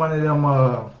I had one of them,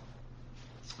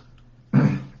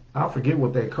 I forget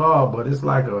what they call, but it's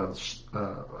like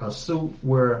a suit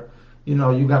where, you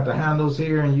know, you got the handles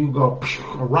here and you go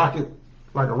a rocket,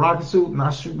 like a rocket suit, and I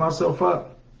shoot myself up.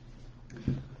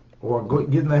 Or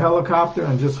get in a helicopter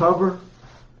and just hover.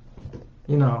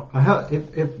 You know,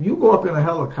 if you go up in a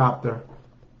helicopter,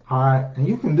 all right, and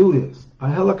you can do this, a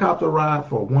helicopter ride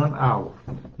for 1 hour,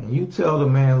 and you tell the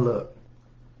man, look,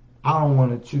 I don't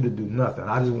want you to do nothing.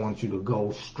 I just want you to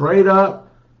go straight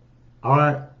up, all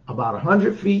right, about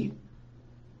 100 feet,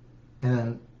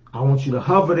 and I want you to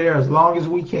hover there as long as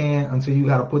we can until you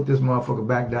got to put this motherfucker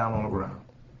back down on the ground.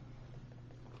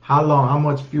 How long, how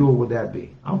much fuel would that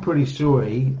be? I'm pretty sure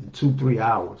 2-3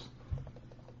 hours.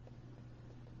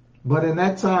 But in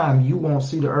that time, you won't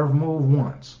see the earth move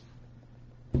once.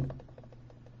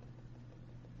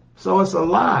 So it's a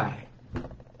lie.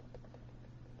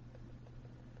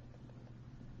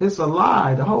 It's a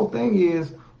lie. The whole thing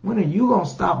is, when are you going to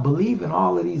stop believing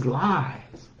all of these lies?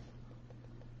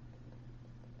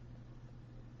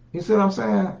 You see what I'm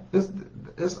saying?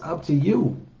 It's up to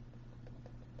you.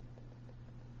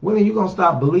 When are you going to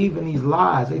stop believing these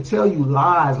lies? They tell you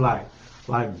lies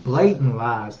like blatant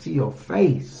lies to your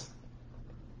face.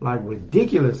 Like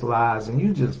ridiculous lies, and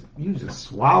you just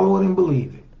swallow it and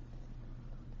believe it.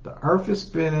 The earth is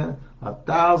spinning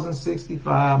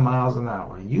 1,065 miles an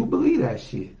hour. And you believe that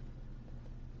shit.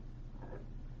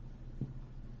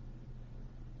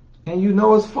 And you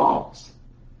know it's false.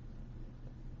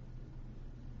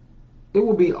 It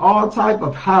will be all type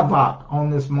of havoc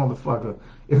on this motherfucker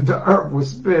if the earth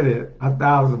was spinning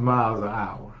 1,000 miles an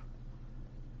hour.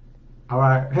 All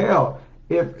right, hell,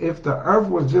 if the earth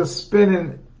was just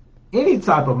spinning any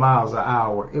type of miles an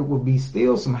hour, it would be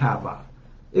still some havoc.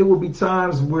 It would be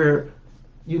times where,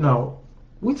 you know,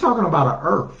 we're talking about an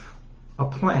earth, a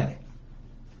planet.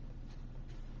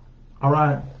 All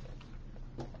right,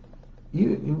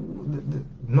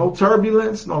 no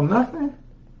turbulence, no nothing.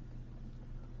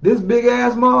 This big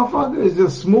ass motherfucker is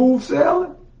just smooth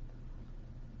sailing.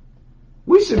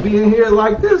 We should be in here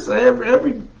like this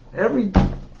every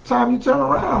time you turn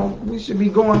around. We should be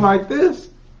going like this.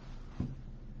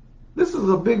 This is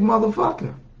a big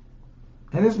motherfucker.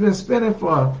 And it's been spinning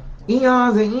for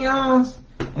eons and eons.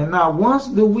 And not once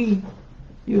do we,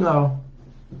 then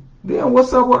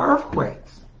what's up with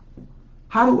earthquakes?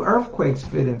 How do earthquakes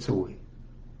fit into it?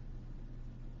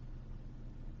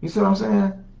 You see what I'm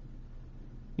saying?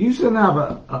 You shouldn't have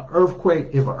an earthquake.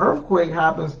 If an earthquake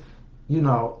happens,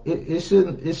 it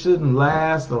shouldn't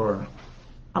last, or,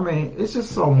 it's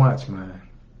just so much, man.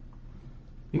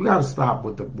 You got to stop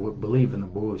with believing the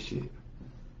bullshit.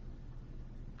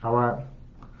 All right.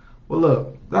 Well,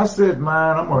 look, that's it,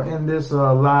 man. I'm gonna end this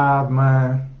live,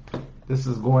 man. This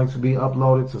is going to be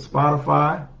uploaded to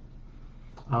Spotify.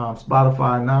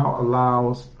 Spotify now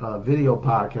allows video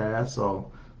podcasts,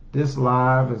 so this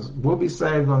live will be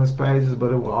saved on its pages,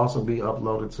 but it will also be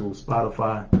uploaded to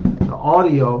Spotify. The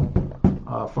audio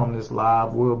from this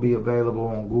live will be available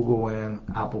on Google and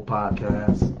Apple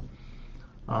Podcasts.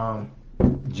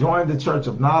 Join the Church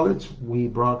of Knowledge. We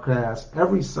broadcast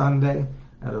every Sunday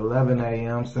at 11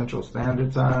 a.m. Central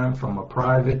Standard Time from a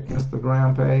private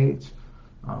Instagram page,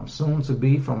 soon to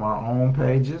be from our own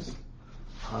pages,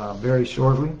 very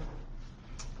shortly.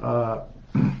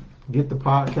 Get the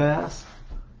podcast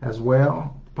as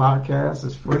well. The podcast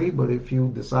is free, but if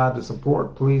you decide to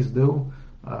support, please do.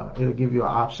 It'll give you an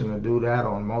option to do that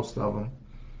on most of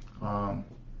them.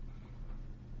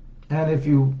 And if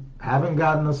you haven't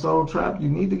gotten the Soul Trap, you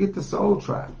need to get the Soul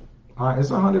Trap. All right,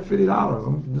 it's $150.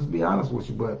 I'm just be honest with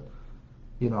you, but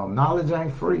knowledge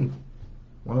ain't free.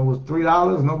 When it was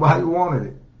 $3, nobody wanted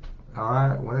it. All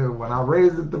right, when I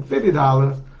raised it to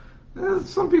 $50,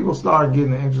 some people started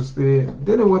getting interested.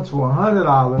 Then it went to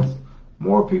 $100.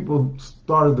 More people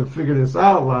started to figure this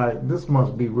out. Like, this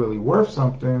must be really worth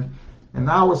something. And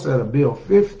now it's at a bill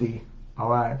 $50.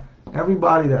 All right.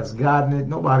 Everybody that's gotten it,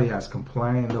 nobody has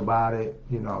complained about it,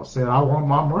 said, I want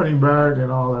my money back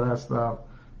and all of that stuff.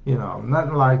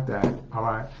 Nothing like that. All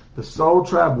right. The Soul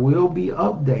Trap will be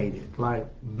updated, like,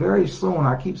 very soon.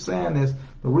 I keep saying this.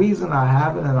 The reason I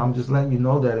haven't, and I'm just letting you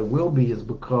know that it will be, is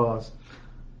because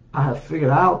I have figured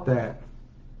out that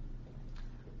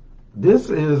this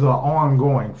is an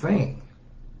ongoing thing.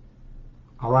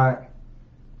 All right.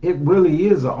 It really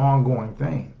is an ongoing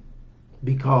thing,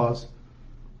 because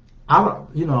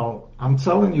I'm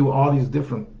telling you all these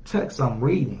different texts I'm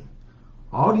reading.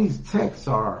 All these texts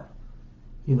are,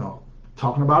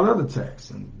 talking about other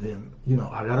texts, and then,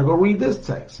 I gotta go read this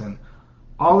text and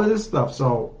all of this stuff.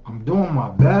 So I'm doing my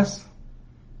best,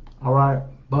 all right,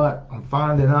 but I'm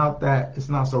finding out that it's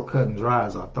not so cut and dry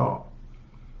as I thought.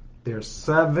 There's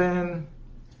 7,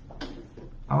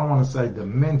 I don't want to say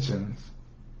dimensions,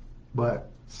 but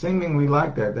seemingly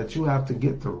like that you have to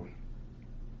get through,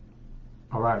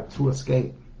 all right, to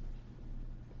escape.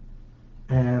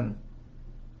 And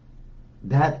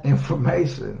that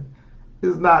information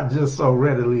is not just so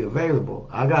readily available.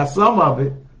 I got some of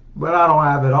it, but I don't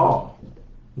have it all.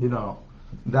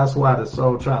 That's why the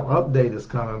Soul Trap update is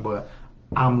coming. But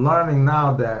I'm learning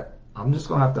now that I'm just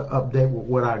going to have to update with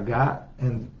what I got.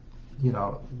 And,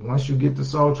 once you get the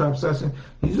Soul Trap session,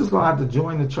 you're just going to have to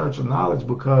join the Church of Knowledge,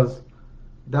 because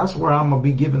that's where I'm going to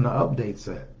be giving the updates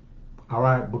at. All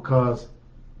right? Because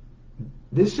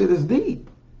this shit is deep.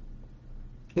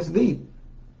 It's deep.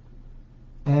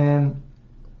 And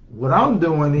what I'm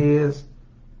doing is,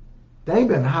 they've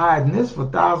been hiding this for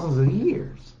thousands of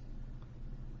years.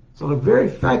 So the very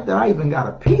fact that I even got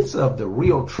a piece of the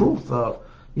real truth of,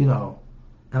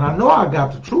 and I know I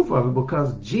got the truth of it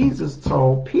because Jesus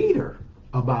told Peter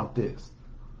about this.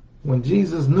 When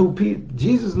Jesus knew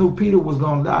Peter was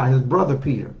going to die, his brother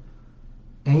Peter.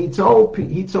 And he told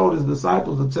his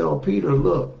disciples to tell Peter,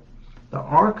 look, the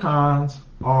archons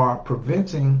are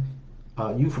preventing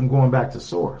you from going back to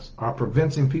source, are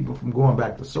preventing people from going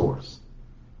back to source.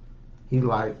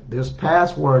 There's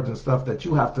passwords and stuff that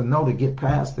you have to know to get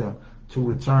past them to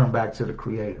return back to the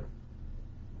Creator.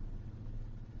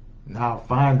 Now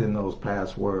finding those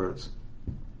passwords,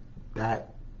 that's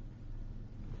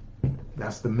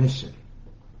the mission.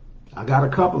 I got a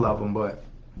couple of them, but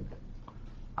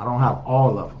I don't have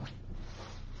all of them.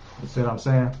 You see what I'm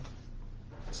saying?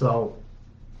 So,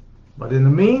 but in the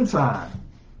meantime,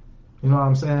 you know what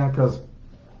I'm saying? Because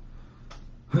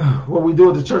what we do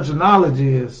at the Church of Knowledge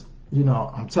is,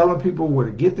 I'm telling people where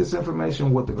to get this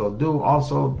information, what to go do.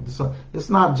 Also, so it's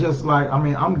not just like,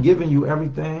 I'm giving you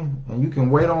everything, and you can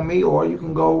wait on me, or you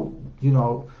can go,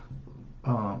 do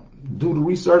the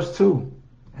research too,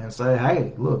 and say,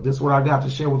 hey, look, this is what I got to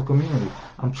share with the community.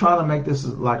 I'm trying to make this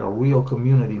like a real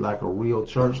community, like a real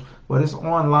church, but it's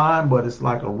online, but it's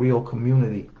like a real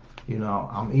community.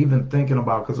 I'm even thinking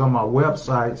about, because on my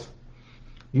websites,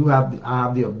 I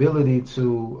have the ability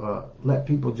to let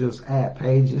people just add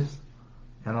pages.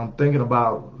 And I'm thinking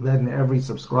about letting every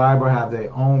subscriber have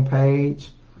their own page.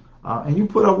 And you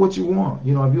put up what you want.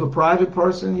 You know, if you're a private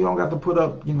person, you don't got to put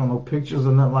up, you know, no pictures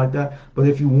or nothing like that. But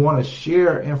if you want to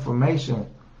share information,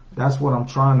 that's what I'm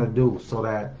trying to do, so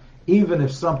that even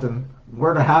if something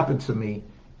were to happen to me,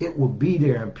 it would be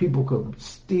there and people could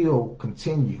still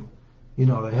continue, you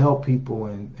know, to help people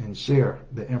and share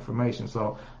the information.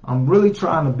 So I'm really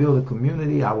trying to build a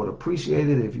community. I would appreciate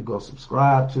it if you go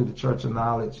subscribe to the Church of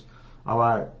Knowledge. All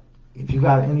right. If you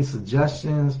got any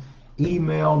suggestions,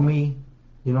 email me,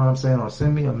 you know what I'm saying, or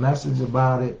send me a message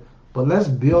about it. But let's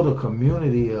build a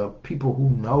community of people who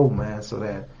know, man, so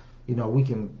that, you know, we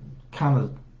can kind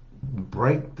of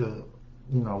break the,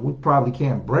 you know, we probably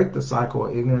can't break the cycle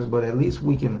of ignorance, but at least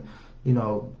we can, you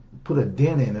know, put a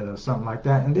dent in it or something like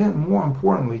that. And then more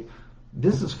importantly,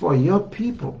 this is for your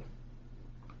people.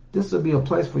 This will be a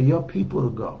place for your people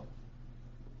to go.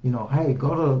 You know, hey,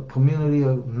 go to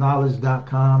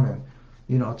communityofknowledge.com and,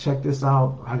 you know, check this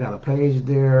out. I got a page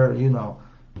there, you know,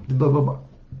 blah, blah, blah.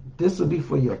 This will be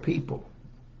for your people.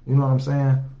 You know what I'm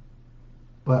saying?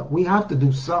 But we have to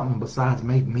do something besides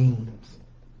make memes.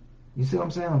 You see what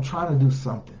I'm saying? I'm trying to do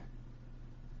something.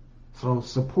 So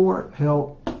support,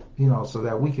 help, you know, so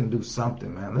that we can do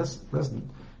something, man. Let's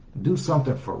do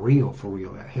something for real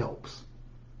that helps.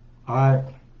 All right?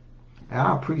 And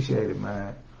I appreciate it,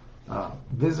 man.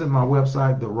 Visit my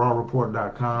website,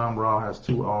 therawreport.com. Raw has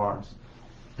 2 R's.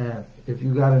 And if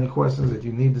you got any questions, if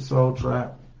you need the soul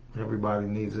trap, everybody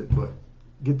needs it, but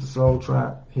get the soul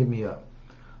trap, hit me up.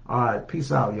 All right,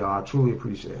 peace out, y'all. I truly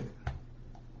appreciate it.